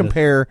if you're going to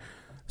compare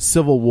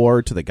Civil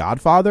War to The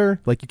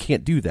Godfather, like you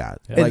can't do that.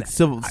 Yeah. Like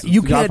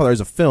The Godfather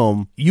is a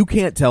film. You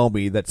can't tell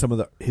me that some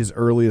of his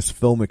earliest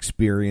film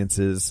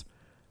experiences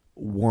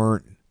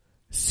weren't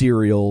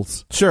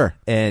serials, sure,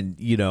 and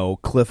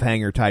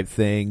cliffhanger type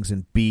things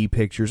and B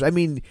pictures. I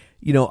mean,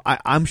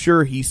 I'm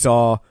sure he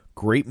saw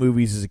great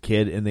movies as a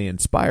kid and they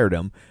inspired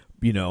him.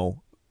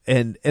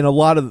 And a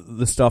lot of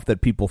the stuff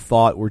that people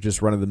thought were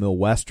just run of the mill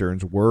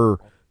westerns were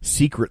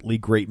secretly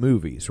great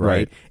movies,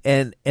 right?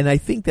 And I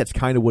think that's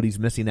kind of what he's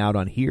missing out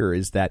on here,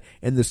 is that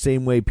in the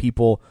same way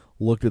people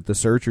looked at The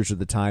Searchers at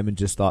the time and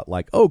just thought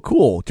like, oh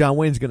cool, John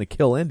Wayne's going to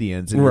kill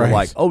Indians, and you're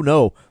like, oh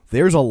no,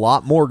 there's a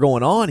lot more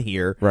going on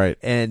here, right?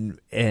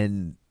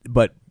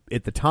 But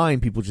at the time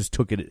people just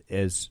took it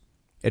as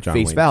at John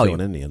face Wayne value,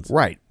 killing Indians,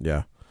 right?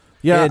 Yeah.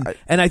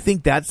 And I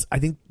think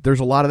there's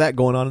a lot of that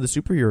going on in the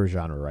superhero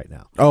genre right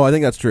now. Oh, I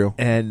think that's true.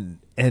 And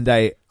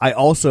I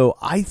also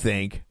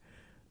think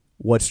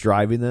what's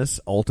driving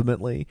this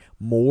ultimately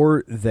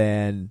more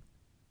than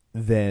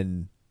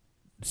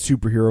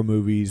superhero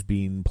movies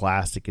being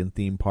plastic in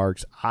theme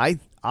parks,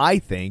 I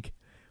think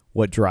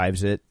what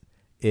drives it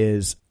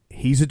is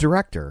he's a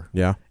director.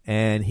 Yeah.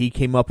 And he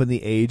came up in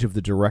the age of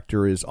the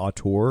director is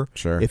auteur.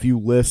 Sure.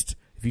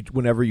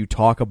 Whenever you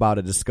talk about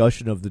a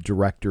discussion of the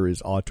director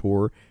is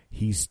auteur,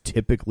 he's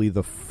typically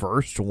the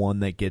first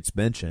one that gets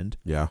mentioned.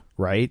 Yeah.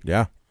 Right?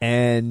 Yeah.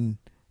 And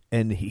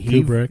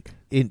he Kubrick.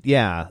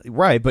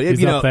 Right, but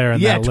he's up there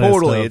in that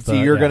totally. List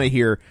you're going to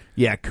hear,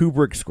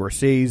 Kubrick,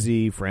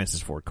 Scorsese,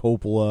 Francis Ford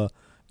Coppola,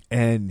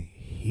 and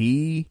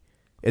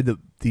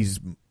these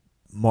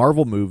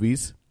Marvel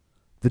movies,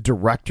 the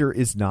director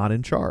is not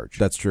in charge.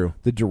 That's true.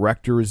 The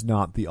director is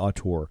not the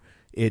auteur.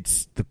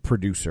 It's the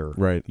producer,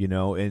 right?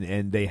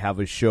 And they have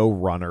a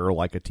showrunner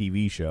like a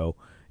TV show,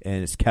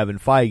 and it's Kevin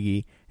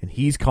Feige, and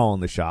he's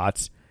calling the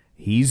shots.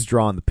 He's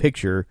drawing the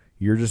picture.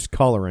 You're just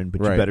coloring, but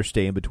you better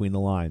stay in between the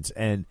lines.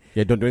 And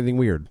don't do anything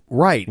weird.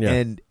 Right.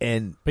 Yeah.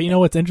 But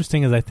what's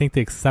interesting is I think the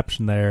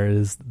exception there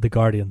is the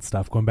Guardian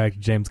stuff, going back to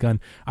James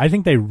Gunn. I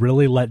think they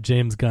really let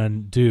James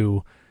Gunn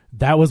do.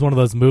 That was one of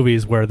those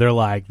movies where they're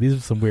like, these are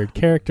some weird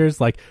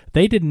characters. Like,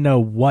 they didn't know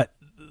what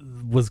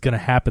was going to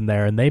happen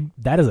there, and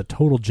that is a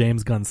total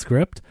James Gunn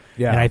script.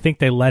 Yeah. And I think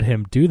they let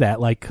him do that,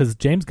 because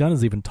James Gunn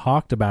has even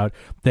talked about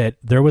that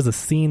there was a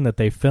scene that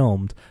they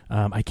filmed.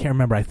 I can't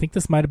remember. I think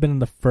this might have been in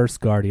the first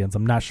Guardians.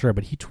 I'm not sure,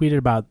 but he tweeted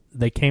about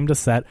they came to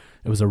set.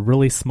 It was a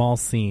really small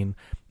scene,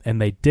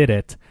 and they did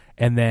it.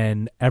 And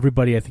then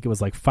everybody, I think it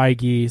was like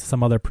Feige,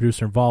 some other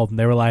producer involved, and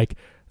they were like,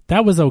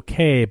 that was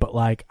okay, but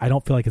I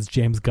don't feel like it's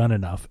James Gunn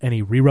enough. And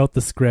he rewrote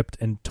the script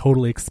and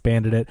totally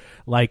expanded it.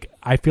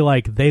 I feel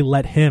like they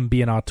let him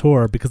be an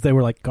auteur because they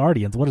were like,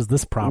 Guardians, what is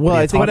this property?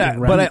 Well,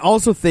 but I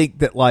also think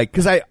that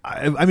because I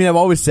mean, I've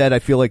always said I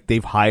feel like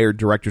they've hired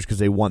directors because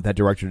they want that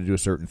director to do a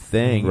certain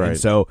thing, right? And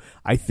so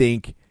I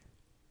think,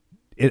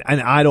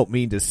 and I don't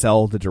mean to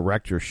sell the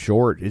director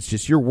short. It's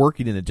just you're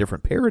working in a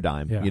different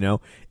paradigm,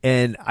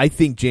 And I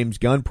think James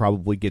Gunn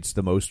probably gets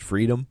the most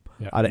freedom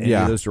out of any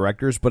of those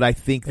directors, but I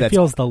think that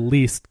feels the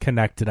least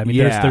connected. I mean,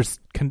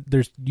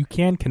 there's you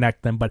can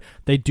connect them, but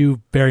they do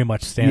very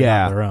much stand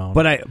on their own.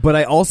 But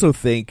I also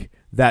think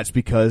that's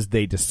because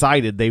they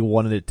decided they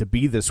wanted it to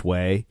be this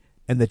way,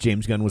 and that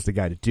James Gunn was the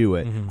guy to do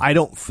it. Mm-hmm. I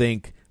don't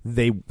think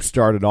they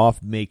started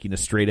off making a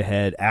straight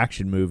ahead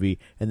action movie,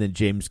 and then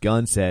James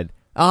Gunn said,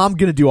 I'm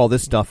going to do all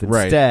this stuff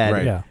instead.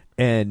 Right. Yeah.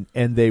 And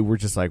they were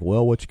just like,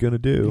 well, what you going to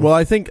do? Well,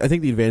 I think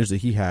the advantage that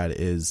he had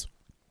is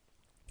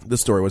the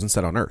story wasn't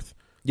set on Earth.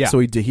 Yeah. So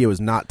he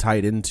was not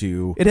tied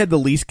into... It had the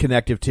least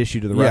connective tissue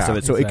to the rest of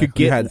it. So it could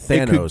get... You had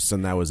Thanos,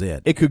 and that was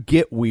it. It could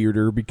get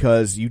weirder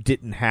because you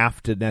didn't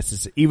have to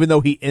necessarily... Even though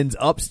he ends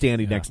up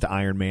standing next to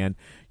Iron Man,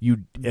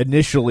 you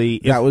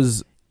initially...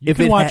 You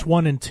can watch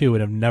 1 and 2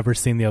 and have never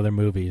seen the other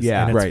movies,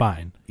 and it's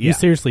fine. Yeah. You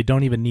seriously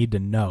don't even need to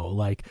know.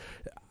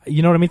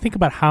 You know what I mean? Think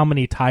about how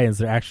many tie-ins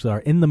there actually are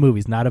in the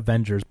movies, not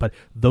Avengers, but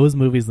those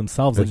movies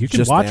themselves. You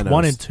can watch Thanos.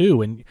 1 and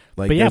 2, and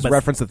there's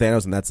reference to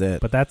Thanos, and that's it.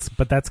 But that's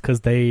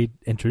because they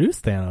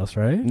introduced Thanos,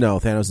 right? No,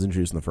 Thanos is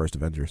introduced in the first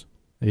Avengers.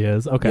 He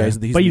is okay,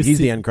 yeah, he's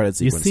the end credit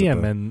sequence.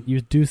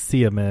 You do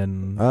see him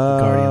in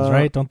Guardians,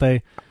 right? Don't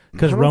they?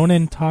 Because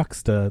Ronan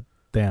talks to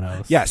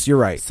Thanos. Yes, you're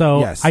right.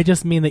 So yes. I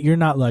just mean that you're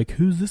not like,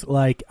 who's this?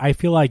 Like, I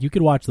feel like you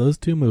could watch those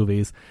two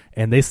movies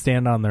and they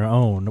stand on their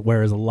own,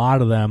 whereas a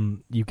lot of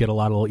them you get a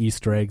lot of little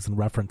Easter eggs and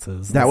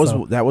references. That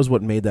was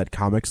what made that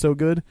comic so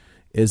good,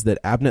 is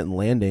that Abnett and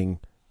Landing,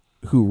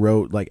 who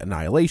wrote like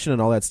Annihilation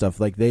and all that stuff,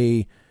 like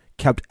they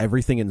kept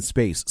everything in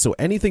space. So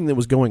anything that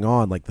was going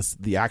on, like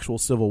the actual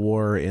Civil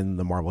War in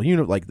the Marvel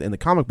universe, like in the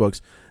comic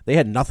books, they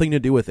had nothing to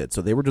do with it.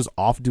 So they were just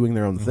off doing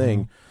their own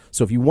thing.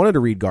 So if you wanted to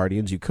read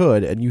Guardians, you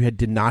could, and you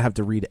did not have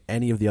to read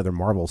any of the other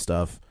Marvel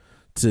stuff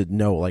to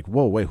know, like,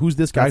 whoa, wait, who's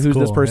this guy? Who's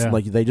this person? Yeah.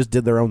 Like, they just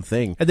did their own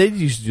thing. And they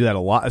used to do that a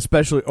lot,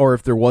 especially, or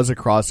if there was a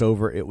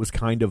crossover, it was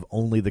kind of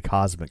only the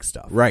cosmic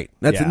stuff. Right.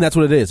 And that's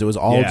what it is. It was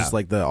all just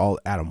like all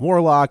Adam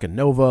Warlock and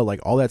Nova, like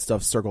all that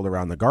stuff circled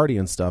around the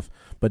Guardian stuff,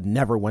 but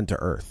never went to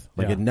Earth.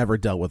 Like, it never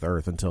dealt with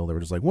Earth until they were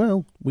just like,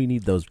 well, we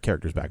need those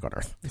characters back on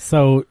Earth.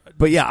 So,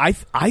 but yeah,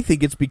 I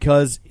think it's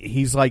because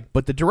he's like,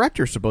 but the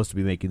director's supposed to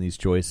be making these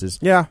choices.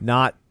 Yeah.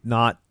 Not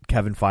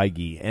Kevin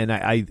Feige. And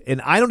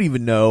I don't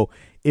even know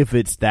if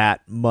it's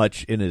that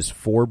much in his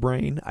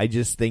forebrain. I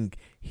just think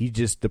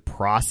the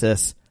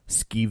process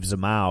skeeves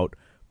him out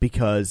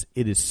because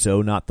it is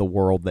so not the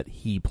world that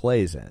he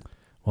plays in.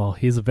 Well,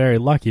 he's very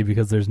lucky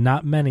because there's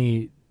not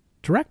many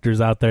directors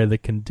out there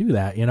that can do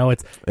that. You know,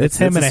 it's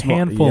him and a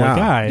handful of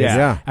guys.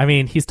 Yeah. I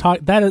mean,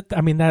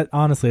 that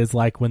honestly is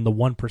like when the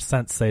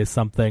 1% say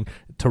something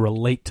to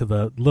relate to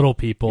the little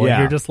people, and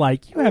you're just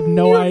like, you have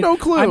no idea. No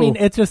clue. I mean,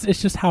 it's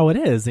just how it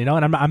is, you know.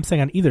 And I'm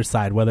saying on either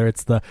side, whether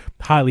it's the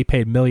highly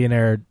paid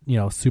millionaire, you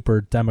know,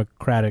 super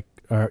democratic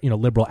or, you know,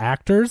 liberal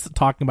actors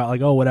talking about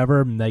like, oh,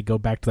 whatever, and they go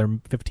back to their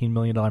 $15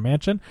 million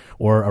mansion,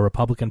 or a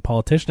Republican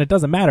politician. It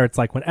doesn't matter. It's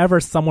like whenever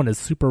someone is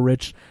super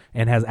rich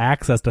and has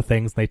access to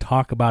things, they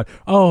talk about,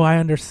 oh, I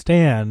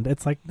understand.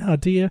 It's like, no,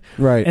 do you?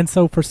 Right. And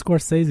so for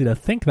Scorsese to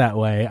think that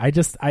way,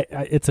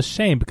 it's a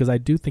shame, because I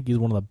do think he's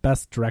one of the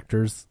best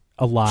directors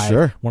alive.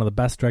 Sure. One of the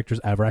best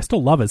directors ever. I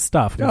still love his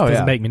stuff. It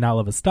doesn't make me not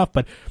love his stuff,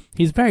 but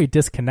he's very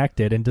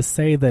disconnected. And to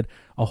say that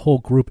a whole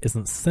group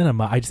isn't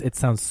cinema, it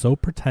sounds so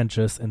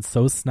pretentious and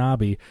so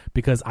snobby,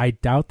 because I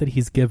doubt that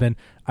he's given,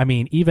 I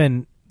mean,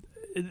 even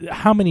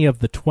how many of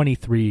the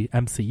 23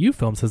 MCU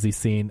films has he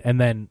seen?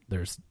 And then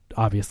there's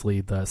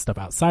obviously the stuff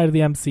outside of the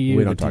MCU.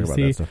 We don't talk about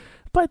that stuff.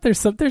 But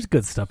there's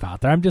good stuff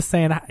out there. I'm just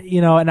saying,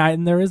 you know,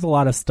 and there is a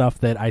lot of stuff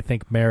that I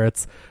think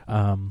merits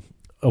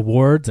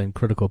awards and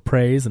critical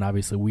praise, and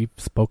obviously we've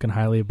spoken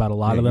highly about a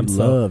lot of them.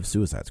 Love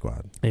Suicide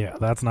Squad. Yeah,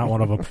 that's not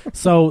one of them.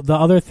 So the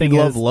other thing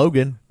love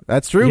Logan.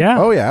 That's true. Yeah.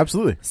 Oh yeah,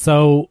 absolutely.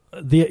 So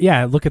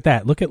look at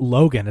that. Look at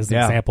Logan as an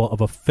example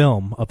of a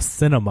film of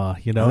cinema.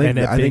 You know,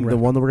 I think the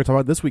one that we're going to talk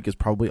about this week is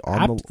probably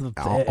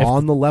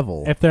on the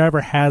level. If there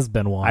ever has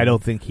been one, I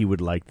don't think he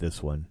would like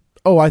this one.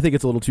 Oh, I think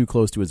it's a little too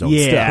close to his own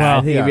stuff. Well,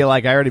 I think he'd be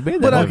like, I already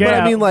made that. But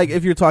I mean, like,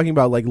 if you're talking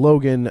about like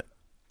Logan.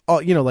 Oh,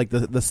 you know, like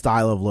the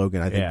style of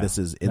Logan. I think this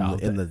is in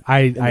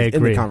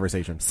the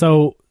conversation.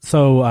 So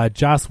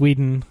Joss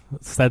Whedon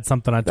said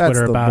something on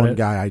Twitter about it. That's the one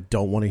guy I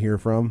don't want to hear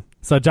from.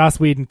 So Joss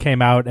Whedon came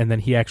out, and then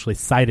he actually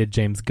cited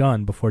James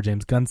Gunn before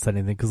James Gunn said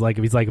anything, because like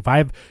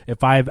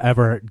if I've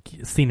ever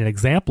seen an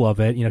example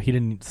of it, you know, he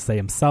didn't say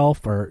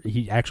himself, or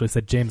he actually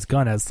said James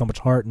Gunn has so much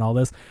heart and all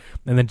this,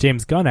 and then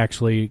James Gunn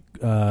actually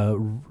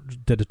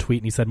did a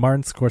tweet, and he said,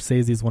 Martin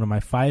Scorsese is one of my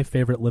 5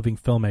 favorite living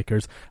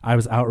filmmakers. I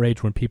was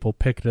outraged when people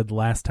picketed The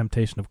Last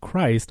Temptation of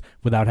Christ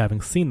without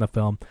having seen the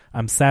film.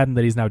 I'm saddened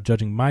that he's now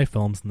judging my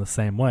films in the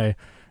same way.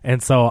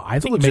 And so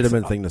I think it's a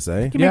legitimate thing to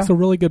say. He makes a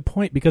really good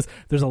point, because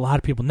there's a lot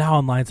of people now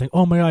online saying,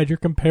 "Oh my God, you're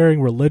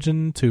comparing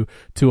religion to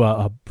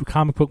a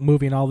comic book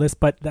movie and all this,"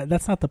 but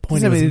that's not the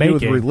point he was making.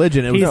 With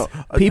religion, it was,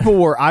 people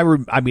were.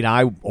 I'm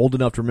old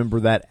enough to remember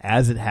that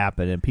as it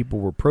happened, and people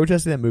were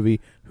protesting that movie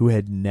who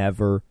had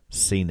never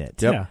seen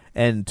it. Yep. Yeah.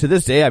 And to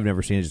this day, I've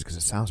never seen it just because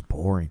it sounds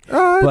boring. It's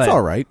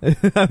all right.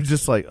 I'm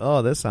just like,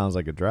 oh, this sounds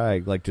like a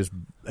drag. Like,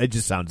 it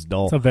just sounds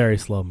dull. It's a very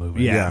slow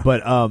movie. Yeah.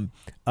 But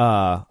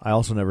I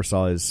also never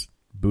saw his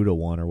Buddha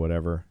one or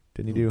whatever.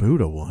 Didn't he do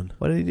Buddha one?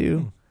 What did he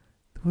do?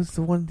 What's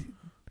the one?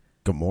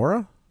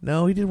 Gamora?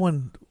 No, he did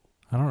one.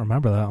 I don't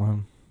remember that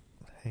one.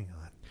 Hang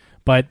on.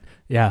 But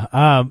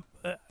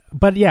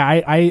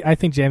yeah, I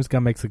think James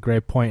Gunn makes a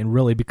great point, and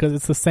really, because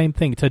it's the same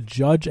thing to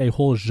judge a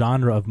whole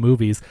genre of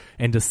movies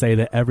and to say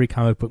that every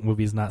comic book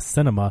movie is not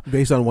cinema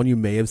based on one you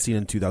may have seen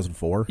in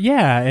 2004.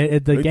 Yeah,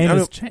 the game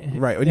has changed.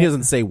 Right, and he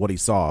doesn't say what he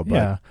saw. But.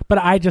 Yeah, but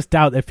I just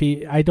doubt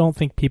I don't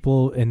think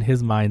people in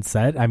his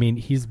mindset. I mean,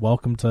 he's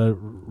welcome to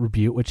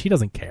rebuke, which he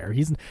doesn't care.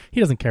 He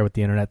doesn't care what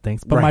the internet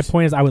thinks. But my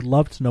point is, I would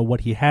love to know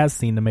what he has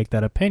seen to make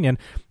that opinion.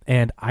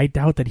 And I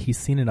doubt that he's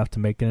seen enough to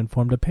make an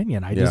informed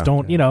opinion. I just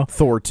don't, you know.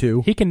 Thor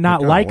 2. He can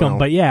not like him,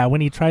 but yeah,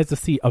 when he tries to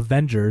see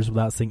Avengers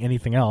without seeing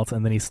anything else,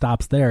 and then he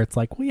stops there, it's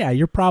like, well, yeah,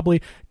 you're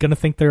probably going to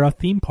think they're a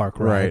theme park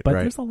ride. But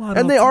there's a lot of...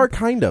 And they are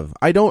kind of.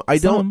 I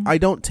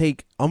don't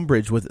take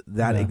umbrage with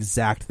that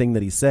exact thing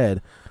that he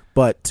said,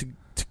 but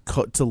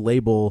to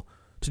label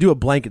to do a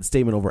blanket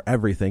statement over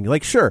everything.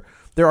 Like, sure,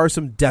 there are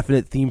some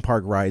definite theme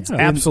park rides.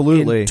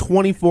 Absolutely. In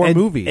 24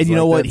 movies. And you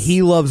know what?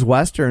 He loves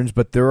Westerns,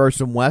 but there are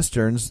some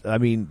Westerns. I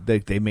mean,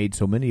 they made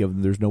so many of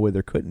them, there's no way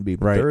there couldn't be.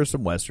 But there are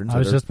some Westerns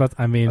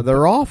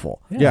they're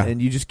awful. Yeah.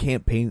 And you just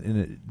can't paint in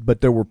it.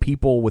 But there were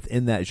people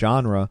within that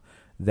genre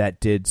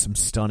that did some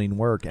stunning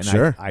work. And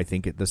I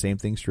think the same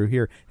thing's true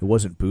here. It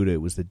wasn't Buddha.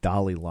 It was the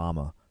Dalai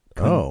Lama.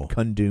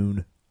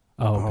 Kundun.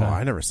 Oh,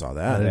 I never saw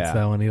that. I didn't see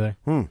that one either.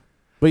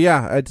 But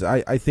yeah,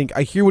 I think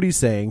I hear what he's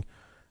saying,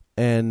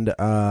 and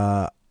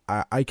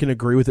I can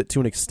agree with it to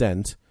an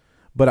extent.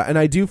 But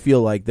I do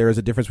feel like there is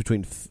a difference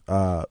between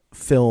a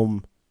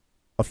film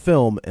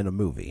and a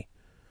movie,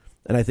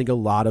 and I think a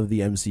lot of the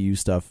MCU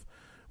stuff,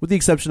 with the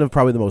exception of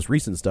probably the most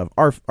recent stuff,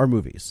 are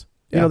movies.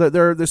 You know,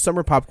 there's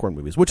summer popcorn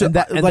movies, which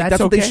that's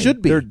what they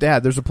should be.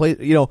 There's a place.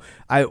 You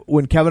know,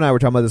 when Kevin and I were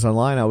talking about this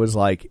online, I was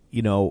like,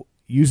 you know,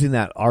 using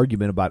that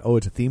argument about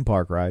it's a theme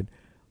park ride,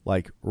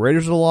 like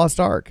Raiders of the Lost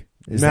Ark,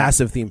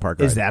 massive theme park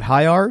ride. Is that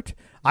high art?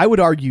 I would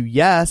argue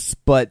yes,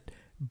 but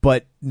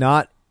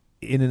not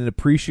in an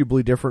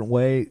appreciably different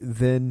way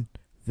than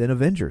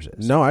Avengers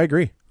is. No, I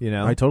agree. You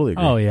know, I totally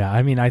agree. Oh yeah,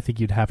 I mean, I think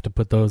you'd have to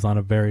put those on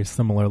a very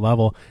similar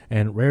level.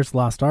 And Raiders of the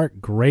Lost Ark,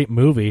 great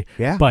movie.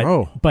 Yeah,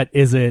 but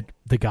is it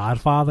The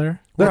Godfather?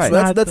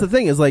 That's the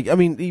thing. Is like, I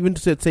mean, even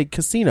to say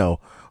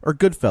Casino or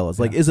Goodfellas,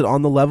 like, is it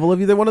on the level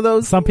of either one of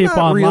those? Some people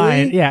Not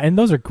online, really. and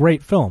those are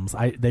great films.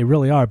 They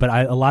really are. But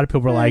a lot of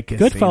people are like,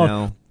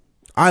 Goodfellas.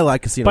 I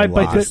like Casino a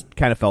lot. Just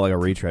kind of felt like a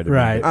retread,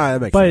 right? That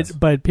makes sense.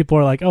 But people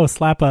are like,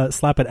 slap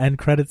an end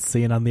credits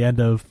scene on the end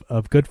of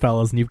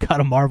Goodfellas, and you've got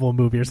a Marvel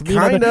movie or something.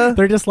 Kinda.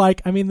 They're just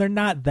like, I mean, they're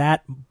not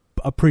that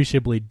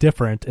appreciably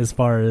different as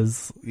far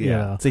as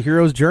it's a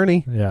hero's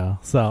journey. Yeah.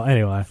 So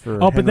anyway,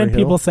 but then Henry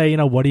people Hill. say,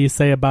 what do you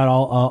say about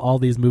all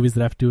these movies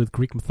that have to do with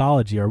Greek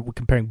mythology, or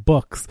comparing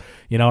books?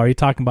 Are you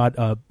talking about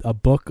a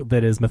book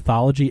that is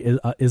mythology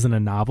isn't a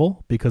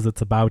novel because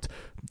it's about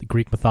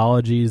Greek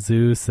mythology,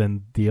 Zeus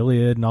and the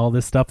Iliad and all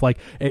this stuff? Like,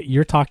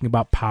 you're talking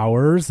about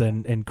powers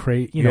and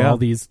all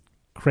these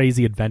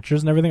crazy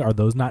adventures and everything. Are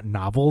those not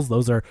novels?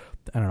 Those are,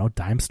 I don't know,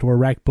 dime store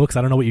rack books.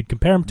 I don't know what you'd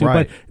compare them to,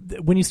 right.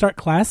 But when you start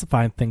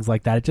classifying things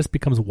like that, it just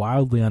becomes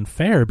wildly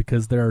unfair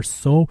because there are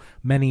so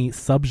many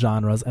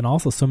subgenres and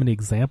also so many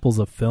examples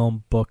of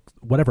film, book,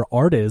 whatever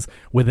art is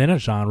within a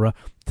genre,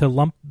 to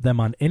lump them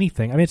on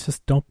anything. I mean, it's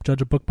just, don't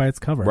judge a book by its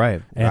cover.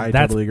 Right. And I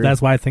totally agree.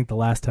 That's why I think The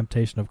Last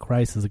Temptation of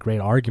Christ is a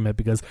great argument,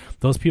 because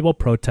those people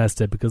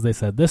protested because they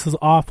said, this is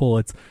awful,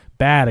 it's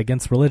bad,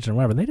 against religion,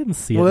 whatever. They didn't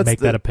see it and make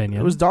that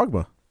opinion. It was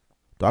Dogma.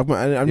 I'm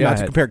not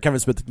to compare Kevin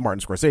Smith to Martin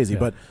Scorsese,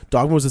 but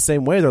Dogma was the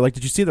same way. They're like,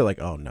 did you see? They're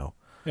like, oh, no.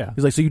 Yeah.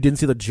 He's like, so you didn't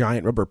see the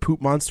giant rubber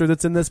poop monster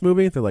that's in this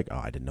movie? They're like, oh,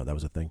 I didn't know that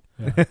was a thing.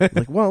 Yeah.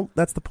 Like, well,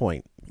 that's the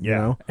point. You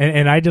know?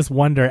 And I just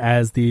wonder,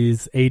 as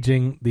these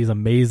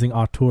amazing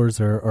auteurs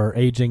are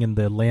aging and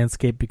the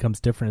landscape becomes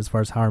different as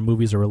far as how our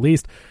movies are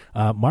released,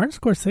 Martin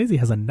Scorsese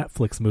has a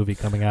Netflix movie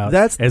coming out.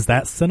 Is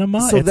that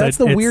cinema? So that's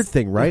the weird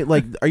thing, right?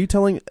 Like, are you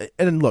telling...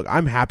 And look,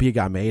 I'm happy it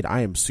got made. I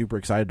am super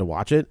excited to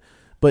watch it.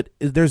 But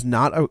there's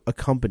not a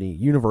company,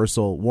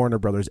 Universal, Warner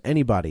Brothers,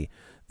 anybody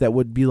that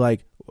would be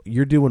like,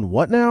 you're doing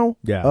what now?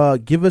 Yeah.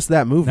 Give us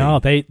that movie. No,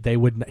 they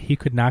would. He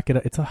could not get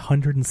it's a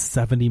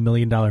 $170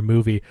 million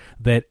movie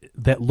that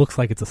looks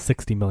like it's a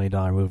 $60 million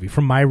movie.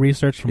 From my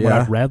research, from what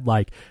I've read,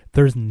 like,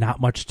 there's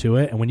not much to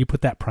it. And when you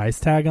put that price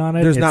tag on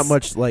it, there's not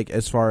much, like,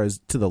 as far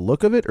as to the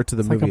look of it or to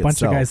the movie like a bunch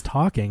itself. of guys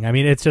talking. I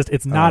mean,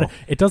 it's not.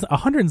 It doesn't.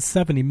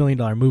 $170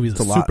 million movie is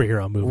a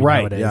superhero movie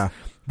nowadays. Yeah.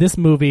 This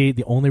movie,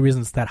 the only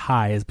reason it's that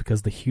high is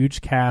because the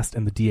huge cast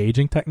and the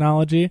de-aging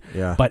technology.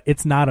 Yeah. But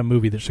it's not a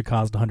movie that should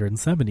cost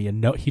 170.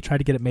 And he tried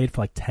to get it made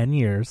for like 10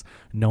 years.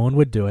 No one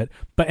would do it.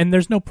 And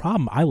there's no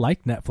problem. I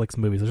like Netflix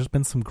movies. There's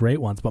been some great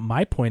ones. But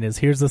my point is,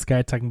 here's this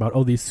guy talking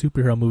about, these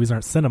superhero movies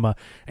aren't cinema,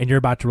 and you're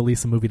about to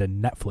release a movie to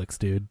Netflix,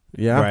 dude.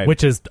 Yeah. Right.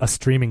 Which is a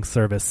streaming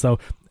service. So,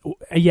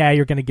 yeah,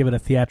 you're going to give it a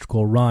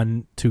theatrical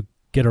run to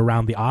get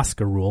around the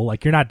Oscar rule.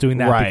 Like, you're not doing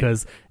that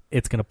because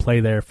it's going to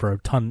play there for a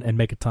ton and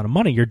make a ton of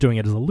money. You're doing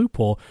it as a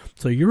loophole.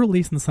 So you're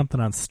releasing something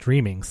on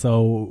streaming.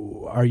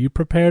 So are you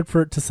prepared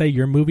to say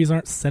your movies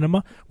aren't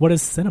cinema? What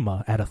is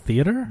cinema? At a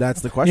theater?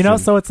 That's the question.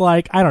 So it's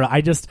like, I don't know.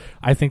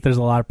 I think there's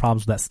a lot of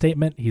problems with that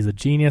statement. He's a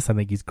genius. I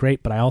think he's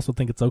great, but I also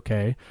think it's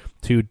okay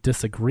to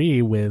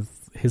disagree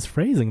with his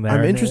phrasing there.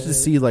 I'm interested to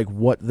see, like,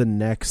 what the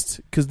next,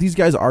 because these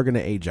guys are going to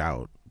age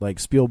out. Like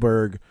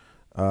Spielberg,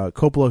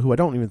 Coppola, who I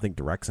don't even think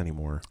directs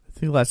anymore. I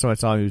think last time I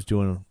saw him, he was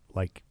doing,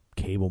 like,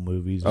 cable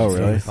movies. Oh,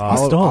 really? He's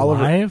still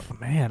alive?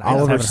 Man, I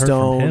Oliver haven't heard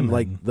Stone, from him.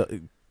 like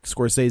the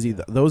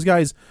Scorsese, those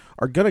guys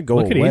are going to go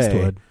Look away. At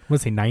Eastwood.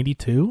 Was he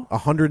 92?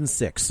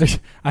 106.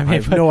 I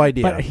have no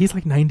idea. But he's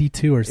like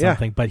 92 or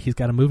something, but he's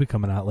got a movie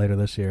coming out later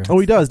this year. Oh,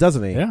 he does,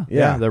 doesn't he?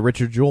 Yeah. The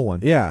Richard Jewell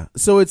one. Yeah.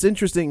 So it's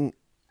interesting.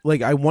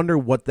 Like, I wonder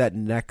what that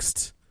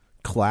next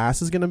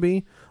class is going to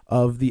be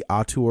of the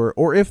auteur,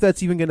 or if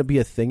that's even going to be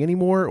a thing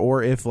anymore,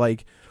 or if,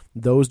 like,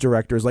 those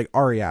directors like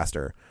Ari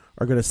Aster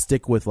are going to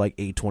stick with, like,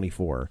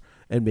 A24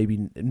 and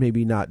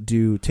maybe not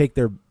take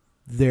their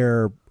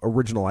their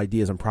original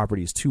ideas and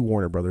properties to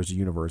Warner Brothers,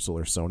 Universal,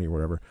 or Sony, or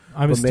whatever.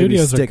 I mean,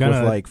 studios are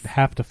gonna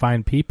have to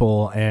find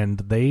people, and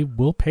they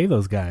will pay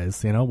those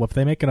guys. If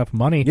they make enough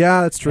money.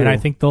 Yeah, that's true. And I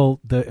think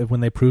when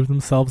they prove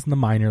themselves in the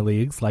minor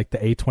leagues, like the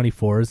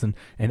A24s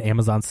and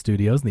Amazon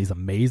Studios, and these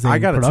amazing. I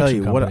got to tell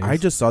you, companies. I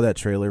just saw that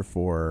trailer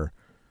for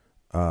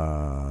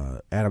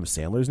Adam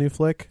Sandler's new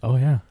flick. Oh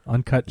yeah,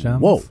 Uncut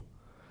Gems. Whoa.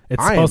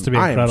 It's supposed to be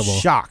incredible. I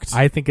am shocked.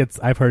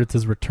 I've heard it's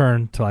his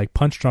return to like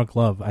Punch Drunk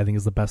Love. I think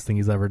is the best thing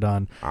he's ever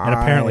done. And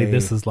apparently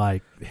this is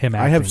like him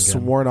acting. I have again.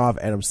 sworn off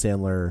Adam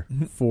Sandler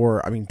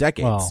for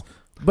decades. Well,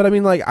 but I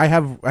mean, like I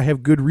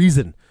have good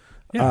reason.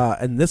 Yeah.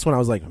 And this one I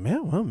was like,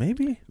 man, well,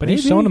 maybe. But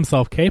he's shown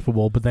himself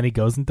capable, but then he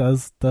goes and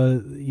does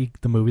the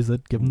movies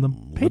that give him the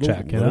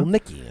paycheck. Little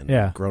Nicky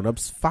and Grown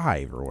Ups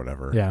 5 or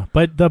whatever. Yeah.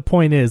 But the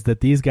point is that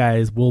these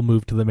guys will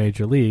move to the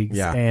major leagues.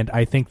 Yeah. And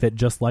I think that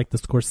just like the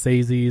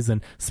Scorseses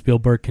and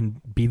Spielberg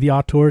can be the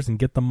auteurs and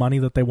get the money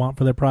that they want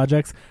for their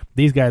projects,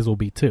 these guys will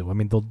be too. I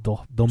mean,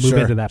 they'll move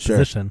into that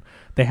position.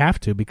 They have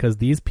to, because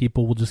these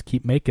people will just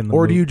keep making them.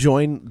 Or do you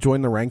join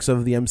the ranks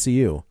of the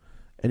MCU?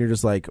 And you're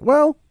just like,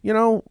 well,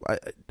 I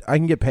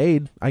can get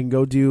paid. I can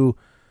go do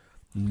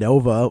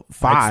Nova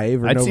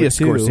 5 or I'd Nova see a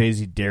 2.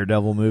 Scorsese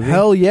Daredevil movie.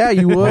 Hell yeah,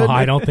 you would. Well,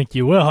 I don't think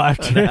you will,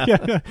 actually.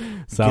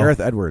 So, Gareth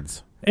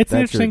Edwards. It's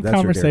an interesting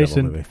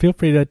conversation. Feel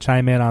free to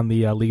chime in on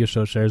the League of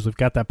Show Shares. We've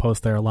got that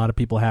post there. A lot of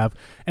people have.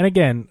 And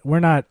again,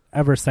 we're not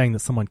ever saying that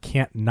someone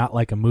can't not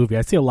like a movie.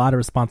 I see a lot of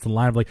response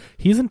online of like,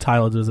 he's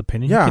entitled to his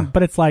opinion. Yeah.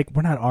 But it's like,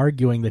 we're not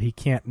arguing that he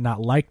can't not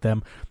like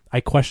them. I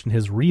question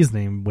his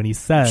reasoning when he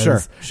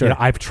says, Sure.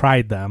 I've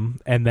tried them,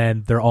 and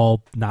then they're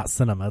all not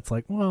cinema. It's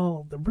like,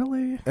 well,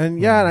 really?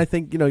 And and I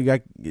think, you got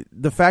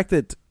the fact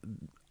that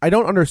I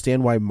don't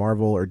understand why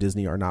Marvel or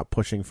Disney are not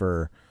pushing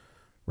for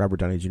Robert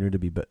Downey Jr. to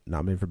be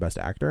nominated for Best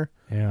Actor.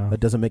 Yeah. That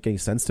doesn't make any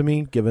sense to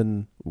me,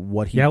 given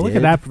what he did. Yeah, look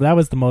at that. That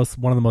was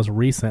one of the most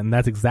recent, and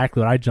that's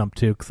exactly what I jumped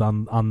to, because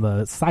on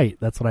the site,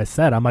 that's what I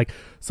said. I'm like,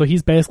 so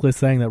he's basically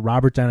saying that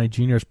Robert Downey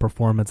Jr.'s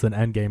performance in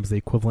Endgame is the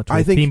equivalent to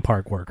a theme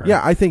park worker.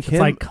 Yeah, I think it's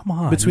like, come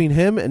on. Between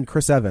him and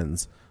Chris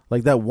Evans,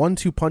 like that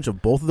 1-2 punch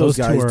of both of those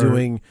guys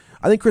doing...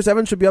 I think Chris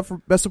Evans should be up for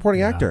Best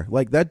Supporting Actor.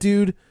 Like, that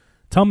dude...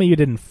 Tell me you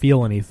didn't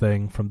feel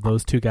anything from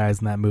those two guys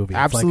in that movie.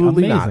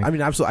 Absolutely it's like not. I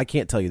mean, absolutely. I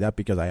can't tell you that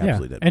because I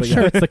absolutely did. And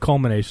sure, it's the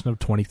culmination of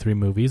 23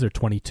 movies or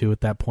 22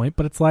 at that point,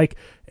 but it's like,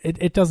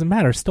 it doesn't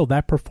matter. Still,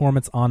 that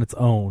performance on its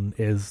own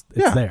it's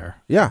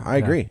there. Yeah, I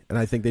agree. And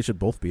I think they should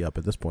both be up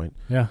at this point.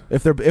 Yeah.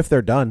 If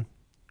they're done,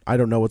 I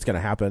don't know what's going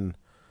to happen.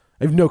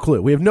 I have no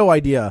clue. We have no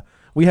idea.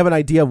 We have an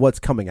idea of what's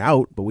coming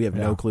out, but we have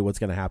no clue what's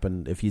going to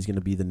happen if he's going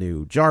to be the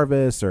new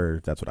Jarvis,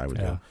 or that's what I would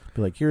do.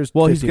 Be like, here's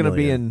he's going to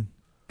be in...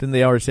 Didn't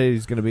they already say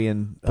he's going to be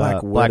in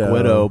Black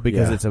Widow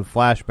because it's a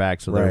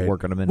flashback, so they're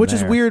working him in Which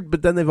there. is weird,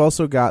 but then they've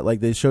also got,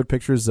 like, they showed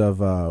pictures of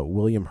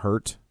William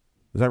Hurt.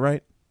 Is that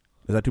right?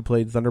 Is that who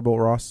played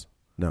Thunderbolt Ross?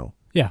 No.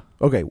 Yeah.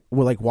 Okay,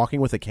 well, like,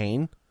 walking with a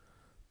cane,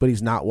 but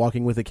he's not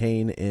walking with a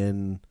cane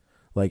in,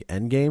 like,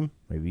 Endgame.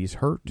 Maybe he's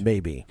hurt.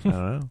 Maybe. I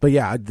don't know. But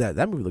yeah,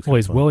 that movie looks Well,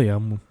 he's fun.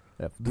 William.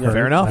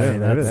 Fair enough.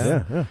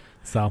 Yeah.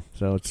 So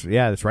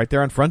it's right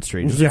there on Front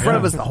Street. It's in front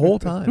of us the whole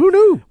time. Who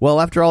knew? Well,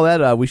 after all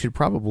that, we should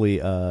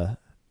probably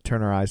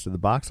turn our eyes to the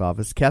box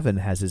office. Kevin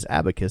has his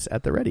abacus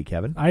at the ready.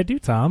 Kevin, I do,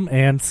 Tom,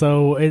 and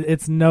so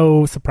it's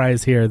no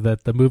surprise here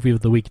that the movie of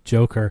the week,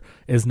 Joker,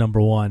 is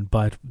number one.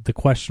 But the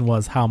question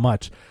was how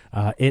much.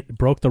 It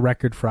broke the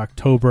record for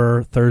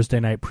October Thursday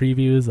night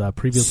previews.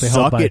 Previously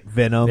held by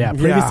Venom. Yeah,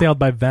 previously held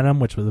by Venom,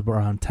 which was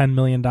around $10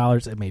 million.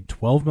 It made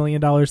 $12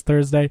 million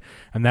Thursday,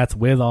 and that's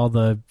with all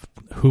the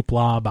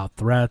hoopla about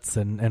threats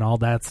and all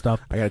that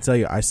stuff. I got to tell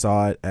you, I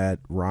saw it at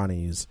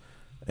Ronnie's,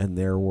 and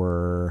there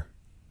were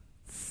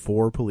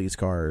 4 police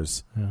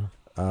cars,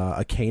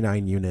 a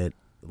canine unit.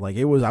 Like,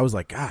 it was, I was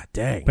like, God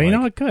dang. But you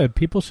know what? Good.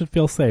 People should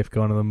feel safe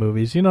going to the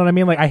movies. You know what I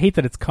mean? Like, I hate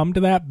that it's come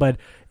to that, but,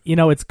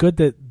 it's good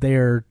that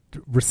they're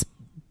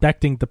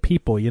respecting the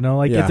people,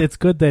 Like, it's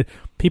good that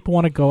people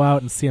want to go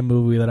out and see a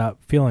movie without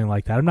feeling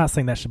like that. I'm not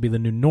saying that should be the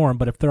new norm,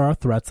 but if there are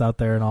threats out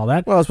there and all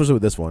that. Well, especially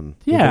with this one.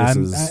 Yeah.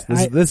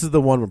 This is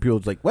the one where people are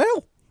just like,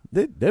 well,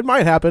 it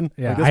might happen.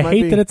 Yeah, I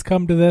hate that it's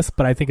come to this,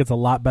 but I think it's a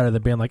lot better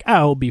than being like,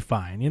 it'll be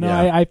fine.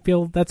 I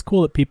feel that's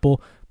cool that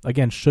people,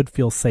 again, should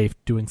feel safe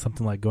doing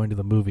something like going to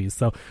the movies.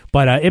 So,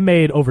 but it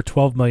made over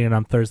 $12 million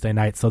on Thursday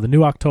night. So the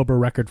new October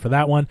record for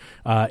that one,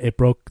 it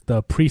broke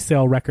the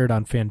pre-sale record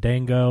on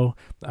Fandango.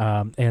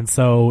 And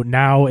so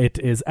now it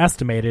is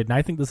estimated, and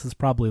I think this is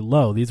probably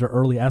low. These are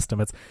early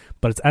estimates,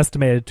 but it's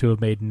estimated to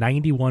have made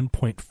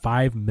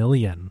 $91.5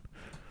 million.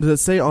 Does it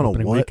say on a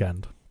what?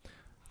 Weekend?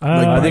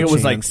 I think it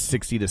was like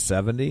 60 to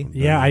 70.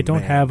 Yeah, I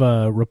don't have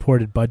a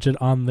reported budget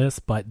on this,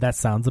 but that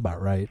sounds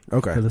about right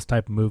for this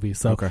type of movie.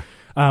 So,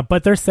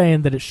 but they're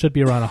saying that it should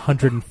be around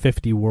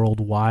 150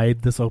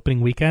 worldwide this opening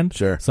weekend.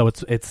 Sure. So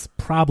it's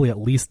probably at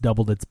least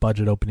doubled its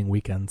budget opening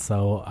weekend.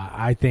 So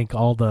I think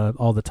all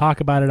the talk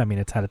about it. I mean,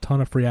 it's had a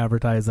ton of free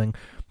advertising.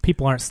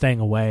 People aren't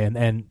staying away,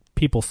 and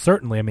people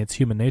certainly, I mean, it's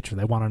human nature.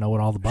 They want to know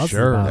what all the buzz is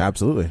Sure, about.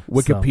 absolutely.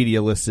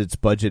 Wikipedia lists its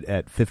budget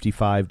at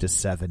 55 to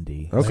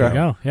 70. Okay. There you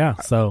go. Yeah.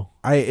 So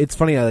it's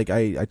funny.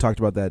 I talked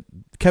about that.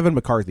 Kevin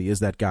McCarthy is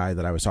that guy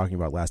that I was talking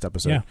about last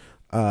episode.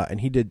 Yeah.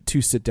 And he did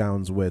 2 sit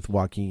downs with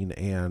Joaquin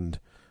and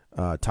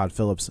Todd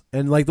Phillips.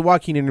 And like the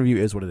Joaquin interview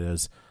is what it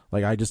is.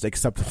 Like I just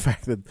accept the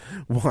fact that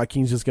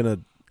Joaquin's just gonna.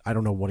 I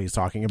don't know what he's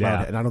talking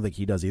about, and I don't think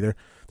he does either.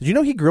 Did you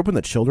know he grew up in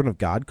the Children of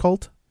God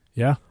cult?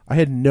 Yeah, I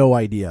had no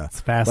idea.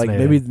 It's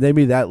fascinating. Like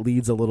maybe that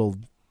leads a little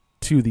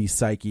to the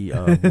psyche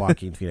of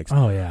Joaquin Phoenix.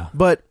 Oh yeah,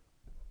 but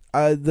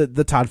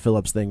the Todd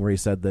Phillips thing where he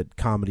said that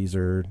comedies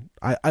are.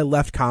 I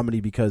left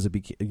comedy because it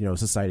became,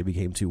 society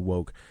became too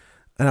woke,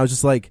 and I was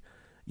just like,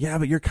 yeah,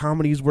 but your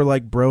comedies were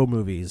like bro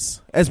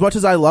movies. As much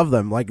as I love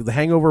them, like The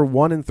Hangover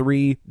 1 and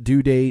 3,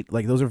 Due Date,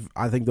 like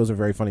I think those are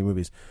very funny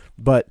movies,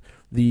 but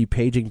the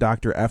paging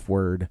Dr. F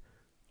word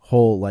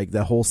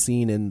the whole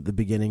scene in the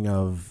beginning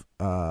of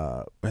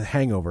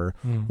Hangover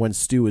when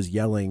Stu is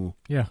yelling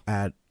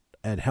at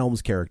Ed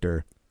Helms'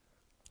 character.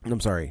 I'm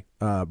sorry,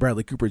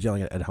 Bradley Cooper's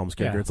yelling at Ed Helms'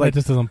 character. Yeah, it's like it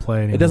just doesn't play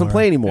anymore. It doesn't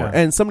play anymore. Yeah.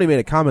 And somebody made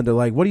a comment. They're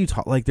like, "What are you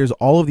talking? Like, there's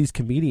all of these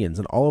comedians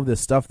and all of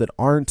this stuff that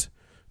aren't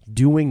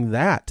doing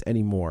that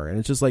anymore." And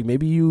it's just like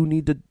maybe you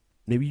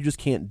just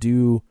can't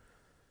do.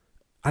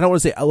 I don't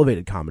want to say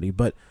elevated comedy,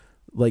 but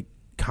like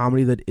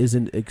comedy that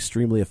isn't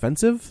extremely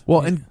offensive.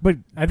 Well, but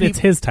it's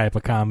his type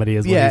of comedy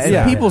as well.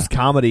 And people's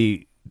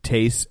comedy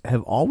tastes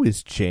have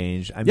always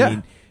changed. I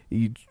mean,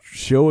 you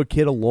show a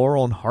kid a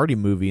Laurel and Hardy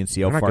movie and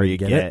see how far you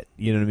get.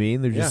 You know what I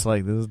mean? They're just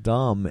like, this is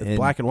dumb. It's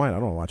black and white. I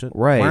don't want to watch it.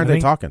 Right. Why aren't they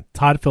talking?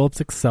 Todd Phillips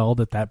excelled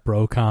at that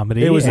bro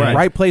comedy. It was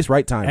right place,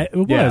 right time. It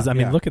was. I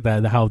mean, look at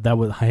that. How that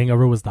was.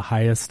 Hangover was the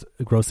highest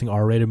grossing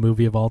R-rated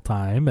movie of all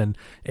time, and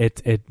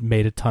it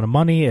made a ton of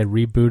money. It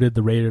rebooted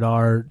the rated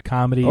R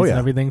comedies and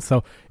everything.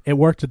 So it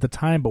worked at the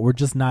time, but we're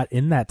just not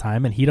in that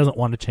time, and he doesn't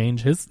want to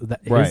change his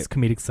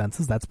comedic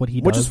senses. That's what he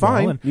does. Which is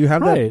fine. Well, you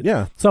have that.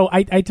 Yeah. So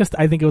I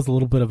think it was a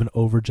little bit of an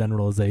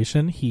overgeneralization.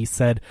 He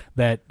said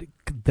that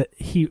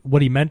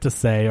what he meant to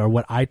say, or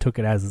what I took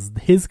it as, is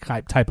his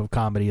type of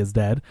comedy is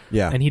dead.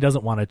 Yeah. And he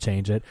doesn't want to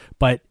change it,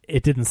 but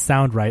it didn't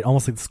sound right.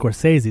 Almost like the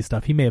Scorsese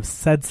stuff. He may have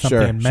said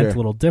something and meant a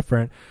little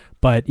different.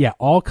 But yeah,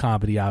 all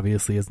comedy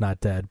obviously is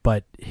not dead,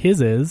 but his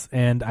is,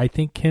 and I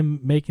think him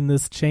making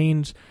this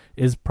change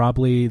is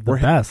probably the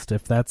best.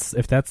 If that's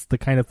the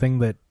kind of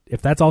thing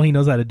if that's all he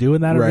knows how to do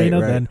in that arena,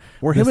 then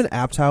were him and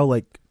Apatow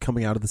like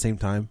coming out at the same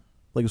time?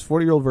 Like was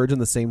 40-Year-Old Virgin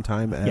the same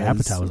time as... Yeah,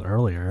 Apatow was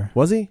earlier.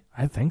 Was he?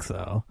 I think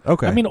so.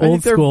 Okay. I mean,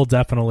 Old School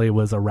definitely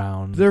was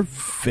around. They're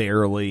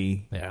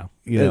fairly,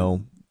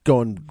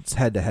 going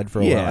head to head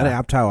for a while. And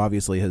Apatow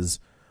obviously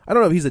has... I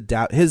don't know if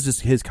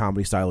he's his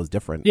comedy style is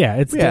different. Yeah,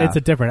 it's a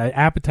different.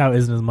 Apatow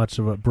isn't as much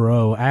of a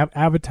bro.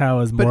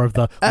 Apatow is more of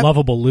the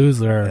lovable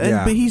loser.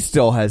 But he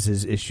still has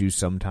his issues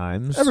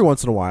sometimes. Every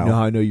once in a while. You know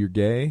how I know you're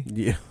gay?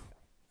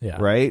 Yeah.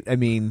 Right? I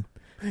mean...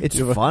 It's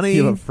funny.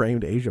 You have a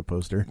framed Asia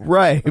poster.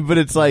 Right, but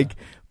it's like,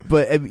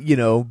 but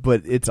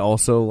it's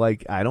also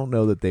like, I don't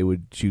know that they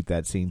would shoot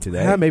that scene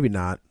today. Yeah, maybe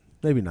not.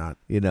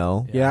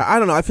 Yeah, I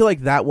don't know. I feel like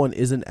that one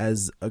isn't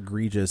as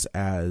egregious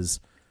as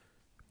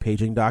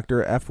paging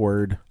Dr. F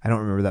word. I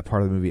don't remember that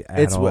part of the movie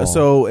at all.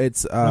 So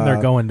it's when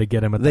they're going to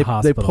get him at the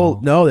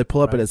hospital. They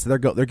pull up at it. So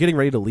they're getting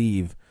ready to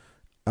leave,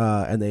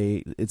 and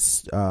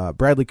it's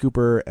Bradley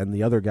Cooper and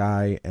the other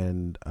guy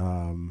and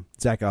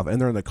Zach Galifianakis, and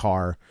they're in the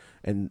car,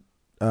 and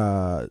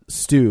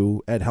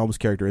Stu, Ed Helms'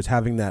 character, is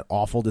having that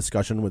awful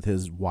discussion with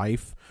his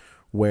wife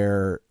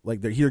where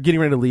like they're getting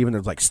ready to leave, and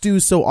they're like,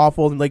 Stu's so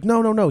awful, and like,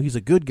 no, he's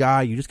a good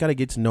guy, you just got to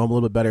get to know him a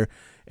little bit better.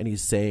 And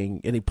he's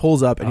saying, and he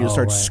pulls up and he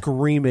starts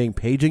screaming,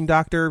 paging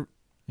Doctor,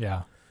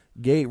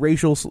 gay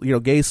racial,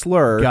 gay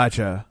slur.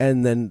 Gotcha.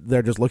 And then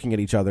they're just looking at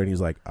each other, and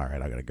he's like, all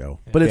right, I gotta go.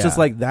 But it's just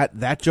like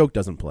that joke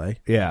doesn't play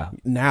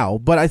now.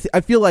 But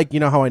I feel like,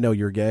 how I know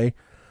you're gay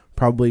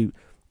probably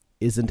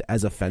isn't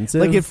as offensive.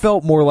 Like it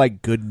felt more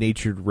like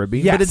good-natured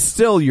ribbing, but it's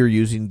still you're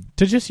using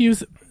to just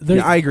use.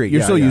 I agree.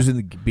 You're still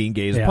using being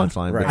gay as a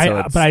punchline,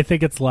 right? But I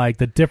think it's like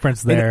the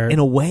difference there. In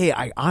a way,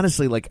 I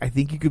honestly I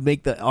think you could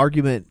make the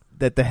argument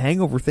that the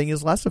Hangover thing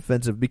is less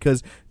offensive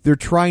because they're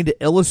trying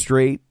to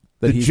illustrate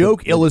the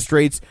joke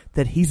illustrates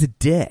that he's a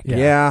dick.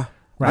 Yeah.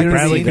 Right.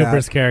 Bradley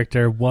Cooper's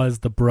character was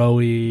the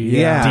broy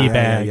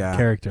D-bag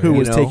character. Who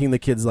was taking the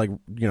kids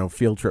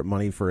field trip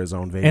money for his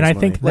own Vegas and I money.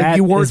 think that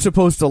you weren't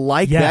supposed to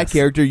like that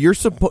character. You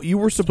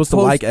were supposed to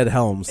like Ed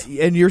Helms.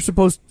 And you're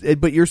supposed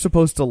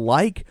to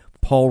like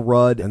Paul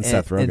Rudd and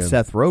Seth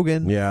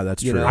Rogen. Yeah,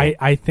 that's true.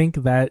 I think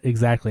that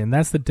exactly, and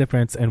that's the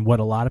difference. And what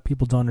a lot of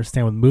people don't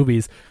understand with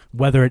movies,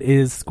 whether it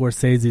is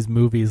Scorsese's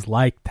movies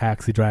like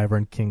Taxi Driver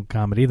and King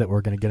Comedy that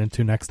we're going to get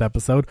into next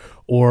episode,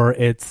 or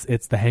it's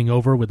The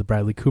Hangover with the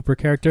Bradley Cooper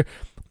character.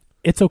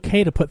 It's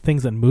okay to put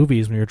things in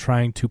movies when you're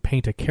trying to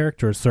paint a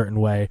character a certain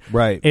way.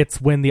 Right. It's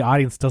when the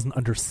audience doesn't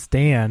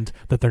understand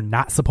that they're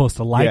not supposed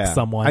to like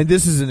someone. And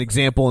this is an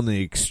example in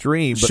the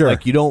extreme, but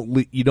like you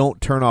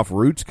don't turn off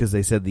Roots because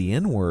they said the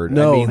N-word.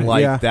 No, I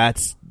mean,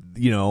 that's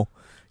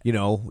You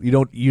know, you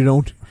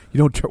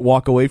don't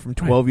walk away from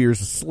 12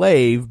 years a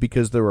slave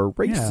because there are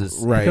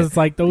racists, right? Because it's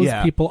like those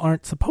people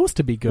aren't supposed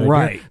to be good,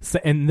 right?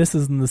 And this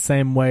is in the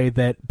same way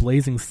that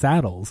Blazing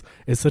Saddles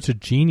is such a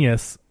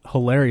genius,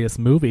 hilarious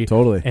movie,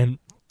 totally, and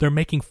they're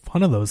making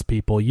fun of those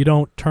people. You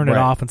don't turn it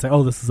off and say,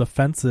 "Oh, this is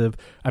offensive."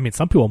 I mean,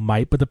 some people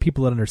might, but the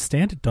people that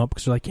understand it don't,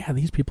 because they're like, "Yeah,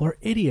 these people are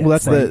idiots." Well,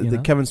 that's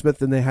the Kevin Smith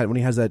thing they had when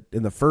he has that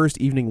in the first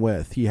evening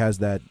with. He has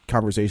that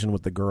conversation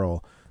with the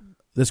girl.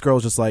 This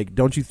girl's just like,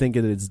 don't you think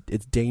it's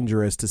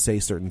dangerous to say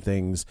certain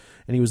things?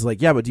 And he was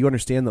like, yeah, but do you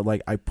understand that,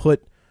 like, I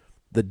put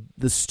the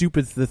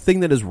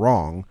thing that is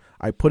wrong,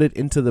 I put it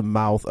into the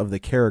mouth of the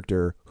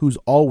character who's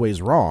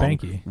always wrong,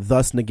 Banky.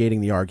 thus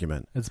negating the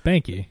argument. It's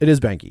Banky. It is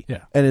Banky.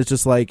 Yeah. And it's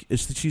just like,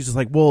 she's just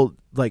like, well,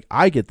 like,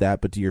 I get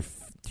that, but do you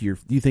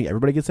think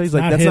everybody gets that? He's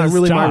like, that's not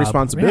really my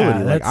responsibility.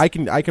 Yeah, like,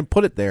 I can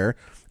put it there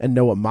and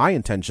know what my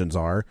intentions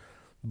are.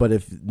 But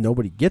if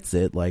nobody gets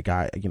it, like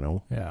I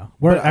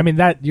mean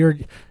that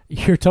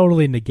you're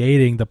totally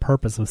negating the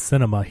purpose of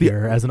cinema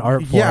here as an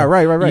art form. Yeah,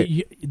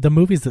 right. The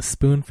movies that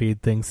spoon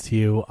feed things to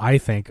you, I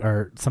think,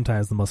 are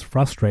sometimes the most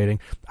frustrating.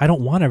 I don't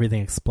want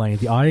everything explained.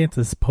 The audience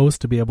is supposed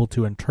to be able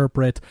to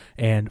interpret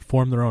and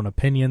form their own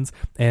opinions.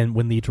 And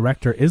when the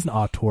director is an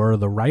auteur, or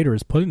the writer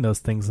is putting those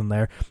things in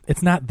there,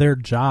 it's not their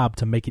job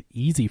to make it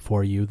easy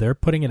for you. They're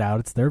putting it out.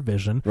 It's their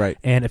vision. Right.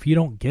 And if you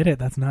don't get it,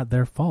 that's not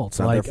their fault. It's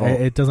not their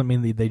fault. It doesn't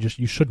mean that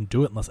you shouldn't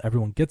do it unless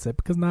everyone gets it,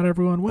 because not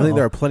everyone will. I think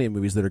there are plenty of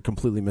movies that are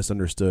completely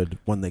misunderstood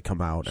when they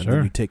come out, and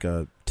then you take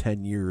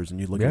 10 years and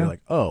you look at it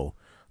like, oh,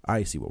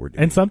 I see what we're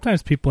doing. And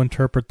sometimes people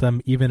interpret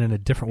them even in a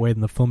different way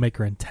than the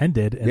filmmaker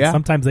intended, and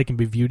sometimes they can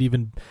be viewed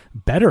even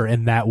better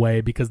in that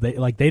way because they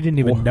didn't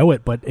even know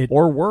it, but it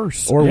or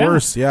worse,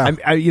 yeah.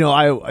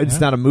 It's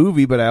not a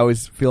movie, but I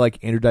always feel like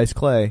Andrew Dice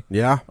Clay.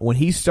 Yeah, when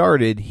he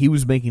started, he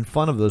was making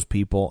fun of those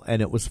people,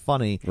 and it was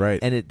funny, right?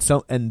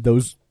 And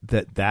those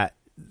that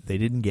they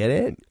didn't get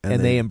it,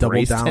 and they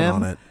embraced down him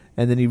on it.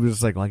 And then he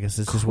was like, I guess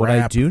this is what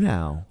I do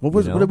now.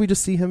 What did we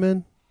just see him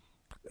in?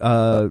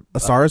 A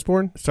Star is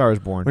Born? Star is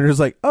Born. When he was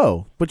like,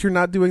 oh, but you're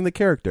not doing the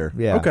character.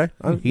 Yeah. Okay.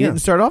 He didn't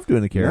start off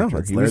doing the character.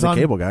 No, he was on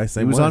Cable Guy.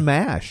 He was on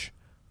MASH.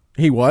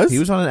 He was? He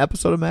was on an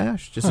episode of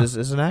MASH, just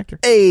as an actor.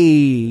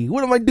 Hey,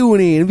 what am I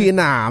doing in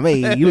Vietnam?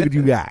 Hey, look at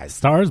you guys.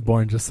 Star is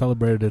Born just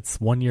celebrated its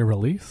 1-year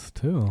release,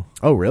 too.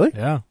 Oh, really?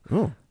 Yeah.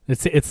 Oh.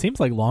 It seems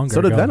like longer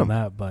so did ago Venom. than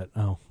that, but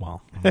oh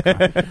well.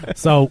 Okay.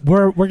 So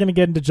we're gonna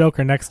get into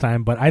Joker next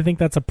time, but I think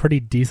that's a pretty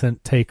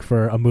decent take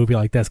for a movie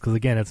like this, because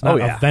again, it's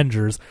not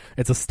Avengers;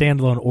 it's a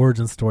standalone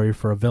origin story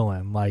for a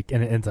villain. Like,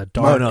 and it's a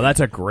dark. Oh no, that's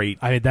a great.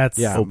 I mean, that's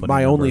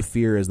my only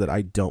fear is that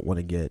I don't want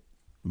to get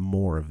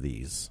more of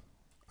these.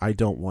 I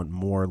don't want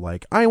more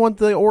I want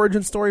the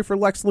origin story for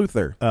Lex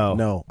Luthor. Oh.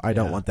 No, I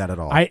don't want that at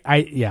all.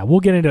 We'll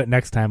get into it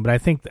next time,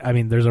 but I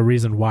mean, there's a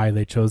reason why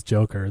they chose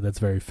Joker that's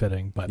very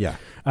fitting. But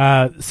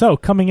so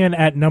coming in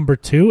at number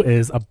 2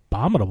 is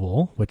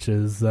Abominable, which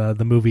is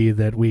the movie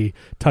that we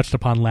touched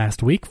upon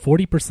last week.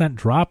 40%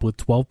 drop with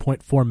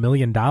 $12.4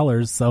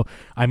 million. So,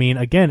 I mean,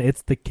 again,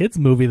 it's the kids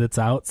movie that's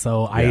out.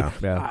 So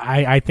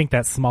I think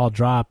that small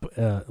drop,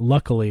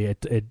 luckily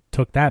it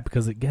took that,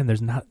 because again,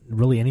 there's not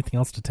really anything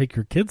else to take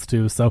your kids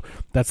to. So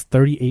that's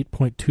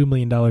 $38.2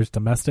 million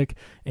domestic,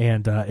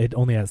 and it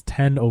only has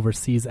 10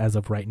 overseas as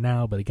of right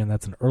now. But again,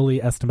 that's an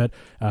early estimate.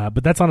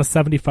 But that's on a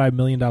 $75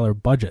 million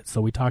budget. So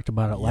we talked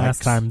about it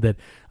last time that,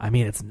 I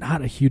mean, it's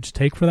not a huge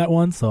take for that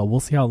one. So we'll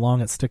see how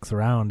long it sticks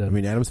around. And, I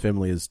mean, Addams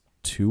Family is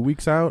 2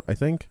 weeks out, I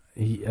think.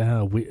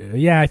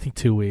 I think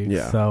 2 weeks.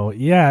 Yeah. So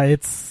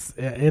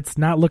it's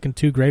not looking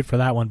too great for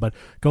that one. But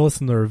go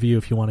listen to the review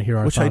if you want to hear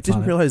our thoughts on it. Which I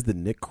didn't realize that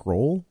Nick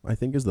Kroll, I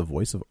think, is the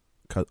voice of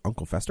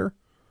Uncle Fester.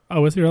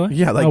 Oh, is he really?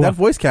 Yeah, that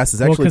voice cast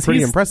is actually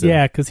pretty impressive.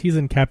 Yeah, because he's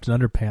in Captain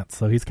Underpants,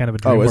 so he's kind of a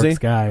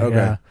DreamWorks guy.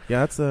 Okay.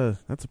 Yeah, that's a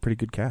pretty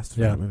good cast for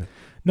that movie.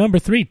 Number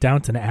 3,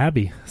 Downton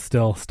Abbey,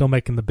 still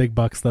making the big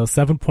bucks though.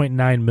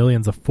 7.9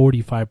 million's a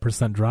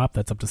 45% drop.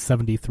 That's up to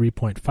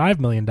 $73.5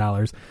 million.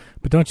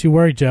 But don't you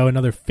worry, Joe.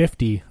 Another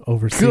 50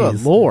 overseas.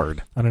 Good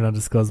Lord, on an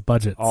undisclosed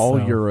budget. All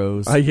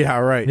euros. Yeah,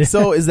 right.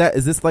 So is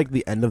this like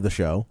the end of the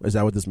show? Is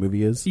that what this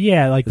movie is?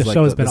 Yeah, like the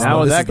show has been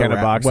now that kind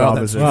of box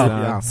office.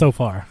 So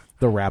far.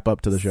 The wrap up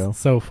to the show.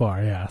 So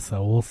far, yeah.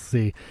 So we'll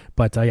see.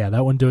 But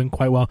that one doing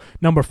quite well.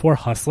 Number 4,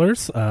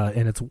 Hustlers,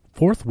 in its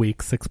 4th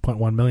week,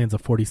 6.1 million is a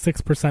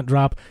 46%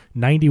 drop.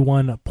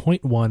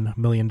 $91.1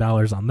 million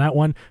on that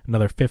one.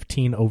 Another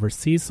 15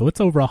 overseas. So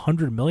it's over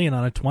 100 million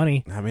on a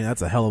 20. I mean,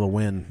 that's a hell of a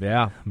win.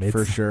 Yeah,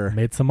 for sure.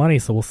 Made some money.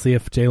 So we'll see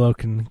if J-Lo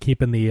can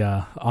keep in the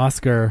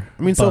Oscar.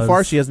 I mean, so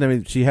far she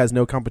has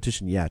no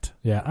competition yet.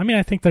 Yeah, I mean,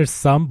 I think there's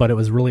some, but it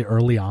was really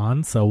early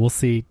on. So we'll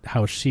see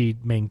how she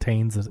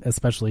maintains,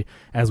 especially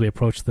as we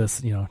approach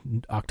this,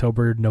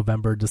 October,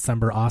 November,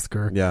 December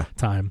Oscar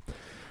time.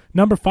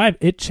 Number 5,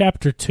 It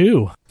Chapter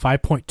 2,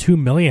 $5.2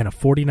 million, a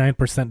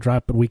 49%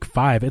 drop in week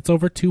 5. It's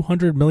over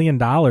 $200 million,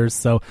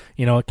 so,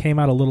 it came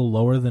out a little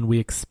lower than we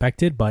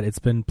expected, but it's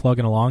been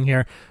plugging along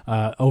here.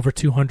 Over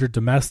 200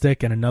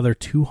 domestic and another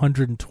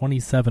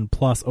 227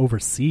 plus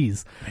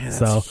overseas. Man,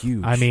 that's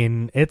huge. I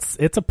mean,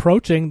 it's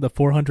approaching the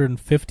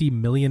 $450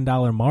 million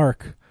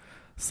mark.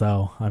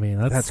 So, I mean,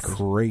 that's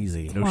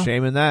crazy. No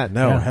shame in that.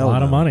 No, hell a lot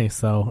no. of money.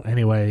 So,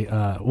 anyway,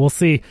 we'll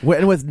see.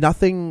 And with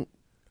nothing...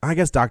 I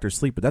guess Dr.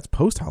 Sleep, but that's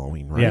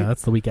post-Halloween, right? Yeah,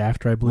 that's the week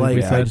after, I believe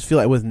we said. I just feel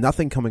like with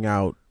nothing coming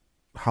out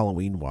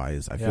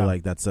Halloween-wise, I feel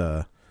like that's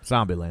a...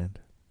 Zombieland.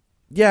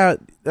 Yeah,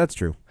 that's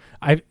true.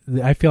 I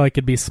feel like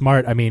it'd be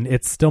smart. I mean,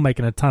 it's still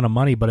making a ton of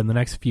money, but in the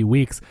next few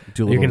weeks,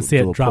 you're going to see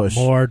it drop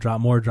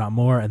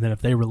more, and then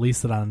if they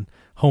release it on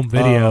home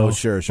video,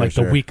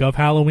 the week of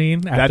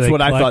Halloween... That's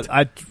what I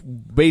thought.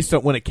 Based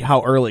on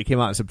how early it came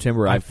out in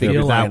September, I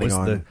figured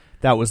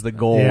that was the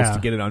goal, is to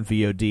get it on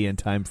VOD in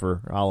time for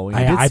Halloween.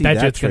 I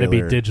bet you it's going to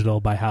be digital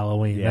by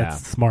Halloween. Yeah.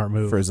 That's a smart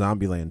move. For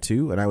Zombieland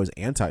 2, and I was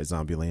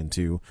anti-Zombieland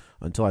 2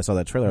 until I saw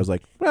that trailer. I was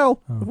like,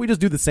 well, if we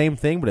just do the same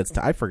thing, but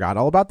I forgot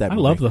all about that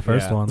movie. I love the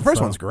first one. The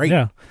first one's great.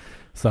 Yeah.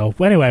 So,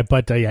 anyway,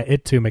 but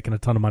It Too making a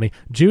ton of money.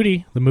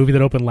 Judy, the movie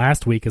that opened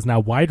last week, is now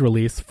wide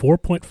release,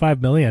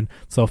 $4.5 million,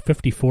 so a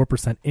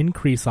 54%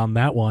 increase on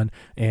that one,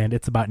 and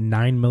it's about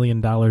 $9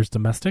 million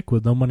domestic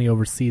with no money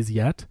overseas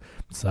yet.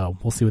 So,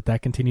 we'll see what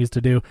that continues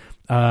to do.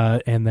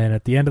 And then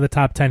at the end of the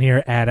top 10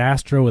 here, Ad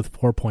Astra with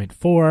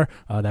 4.4.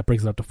 That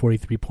brings it up to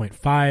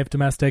 43.5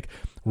 domestic.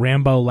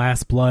 Rambo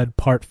Last Blood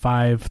Part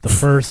 5, the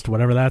first,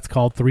 whatever that's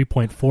called,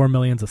 3.4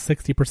 million is a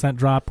 60%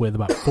 drop with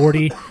about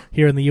 40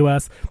 here in the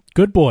U.S.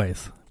 Good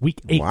Boys,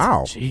 week 8.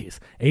 Wow. Jeez.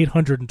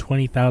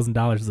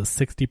 $820,000 is a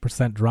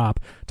 60% drop.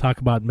 Talk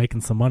about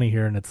making some money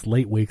here in its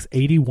late weeks.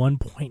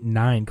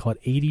 81.9, call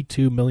it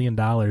 $82 million.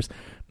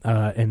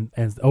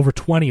 And over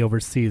 20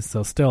 overseas,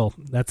 so still,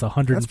 that's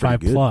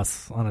 105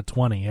 plus on a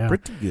 20. Yeah.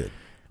 Pretty good.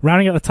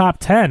 Rounding out the top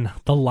 10,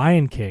 The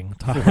Lion King.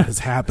 What is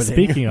happening?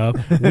 Speaking of,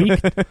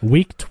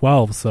 week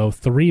 12, so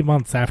 3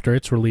 months after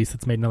its release,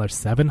 it's made another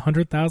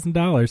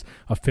 $700,000,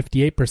 a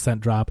 58%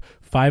 drop,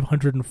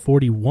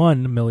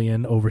 $541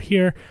 million over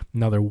here,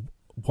 another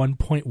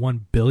 $1.1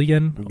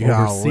 billion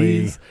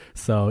overseas.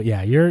 So,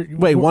 yeah,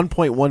 Wait,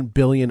 $1.1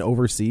 billion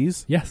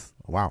overseas? Yes.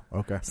 Wow,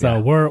 okay. So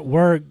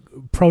we're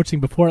approaching,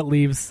 before it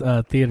leaves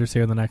theaters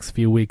here in the next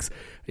few weeks,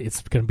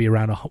 it's going to be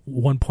around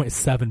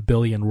 $1.7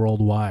 billion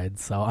worldwide.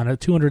 So on a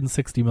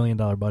 $260 million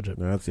budget.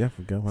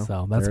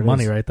 So that's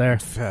money right there.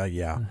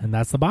 Yeah. And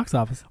that's the box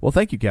office. Well,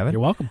 thank you, Kevin.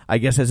 You're welcome. I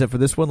guess that's it for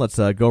this one. Let's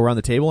go around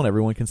the table and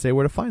everyone can say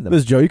where to find them.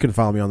 This is Joe. You can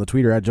follow me on the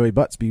Twitter at Joey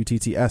Butts,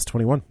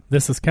 BUTTS21.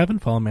 This is Kevin.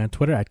 Follow me on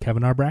Twitter at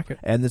Kevin R. Brackett.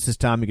 And this is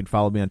Tom. You can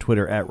follow me on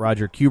Twitter at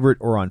Roger Kubert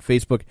or on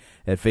Facebook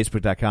at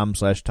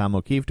Facebook.com/Tom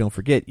O'Keefe. Don't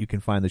forget, you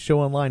can find the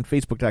show online,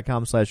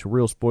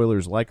 Facebook.com/Real Spoilers.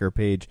 Like our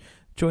page.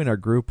 Join our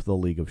group, the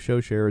League of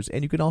Show Sharers,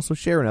 and you can also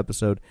share an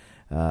episode,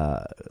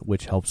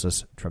 which helps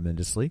us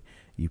tremendously.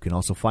 You can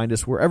also find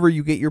us wherever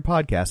you get your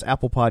podcasts,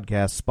 Apple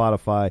Podcasts,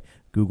 Spotify,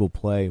 Google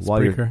Play,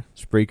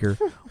 Spreaker.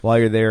 While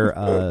you're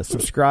there,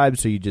 subscribe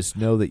so you just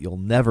know that you'll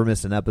never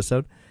miss an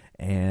episode.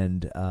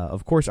 And,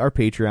 of course, our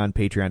Patreon,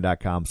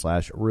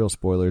 patreon.com/Real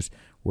Spoilers,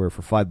 where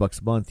for $5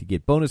 a month you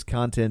get bonus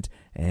content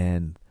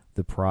and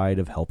the pride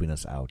of helping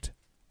us out.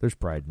 There's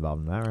pride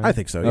involved in that, right? I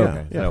think so, yeah.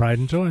 Okay. Yeah. Pride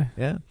and joy.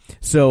 Yeah.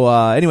 So,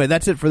 anyway,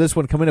 that's it for this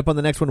one. Coming up on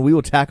the next one, we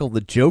will tackle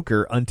the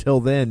Joker. Until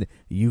then,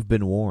 you've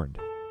been warned.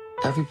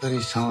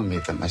 Everybody's telling me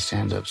that my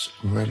stand-up's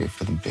ready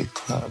for the big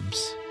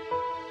clubs.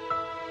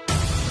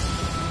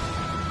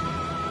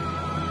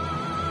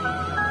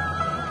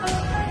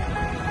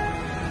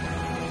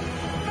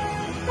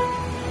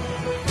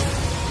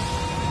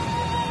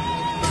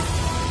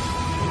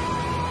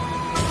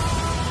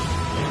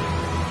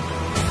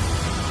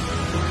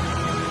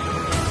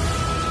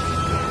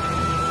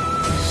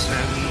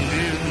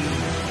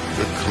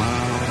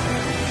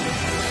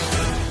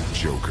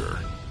 Joker.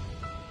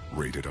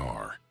 Rated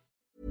R.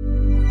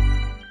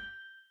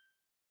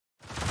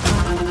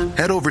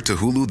 Head over to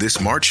Hulu this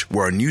March,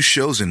 where our new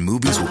shows and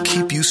movies will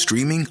keep you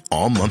streaming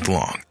all month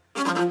long.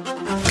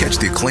 Catch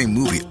the acclaimed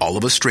movie All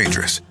of Us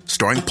Strangers,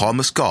 starring Paul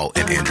Mescal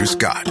and Andrew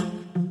Scott.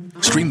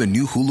 Stream the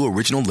new Hulu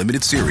original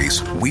limited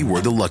series We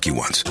Were the Lucky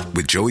Ones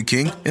with Joey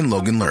King and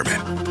Logan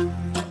Lerman.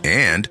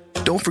 And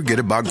don't forget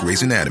about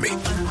Grey's Anatomy.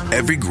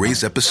 Every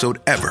Grey's episode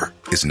ever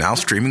is now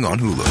streaming on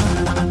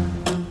Hulu.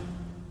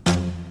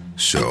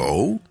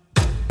 So,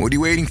 what are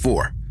you waiting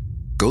for?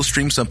 Go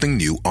stream something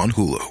new on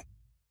Hulu.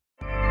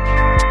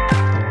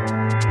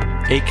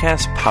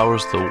 Acast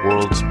powers the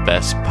world's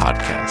best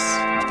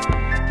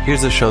podcasts.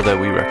 Here's a show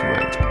that we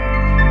recommend.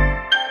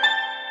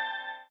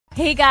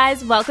 Hey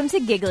guys, welcome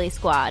to Giggly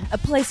Squad, a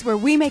place where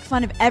we make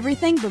fun of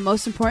everything, but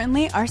most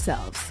importantly,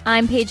 ourselves.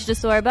 I'm Paige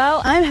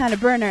DeSorbo. I'm Hannah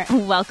Berner.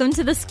 Welcome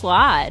to the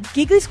squad.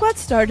 Giggly Squad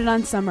started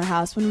on Summer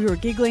House when we were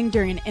giggling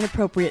during an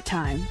inappropriate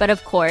time. But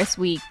of course,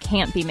 we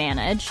can't be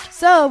managed.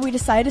 So we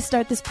decided to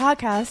start this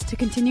podcast to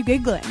continue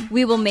giggling.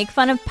 We will make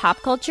fun of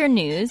pop culture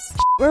news,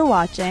 we're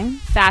watching,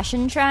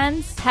 fashion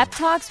trends, pep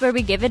talks where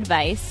we give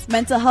advice,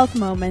 mental health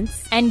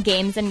moments, and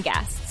games and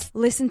guests.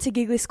 Listen to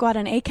Giggly Squad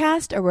on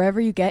Acast or wherever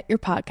you get your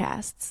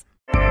podcasts.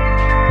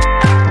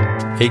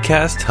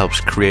 Acast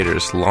helps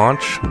creators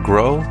launch,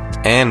 grow,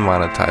 and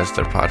monetize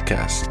their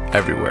podcasts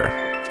everywhere.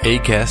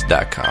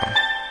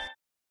 Acast.com.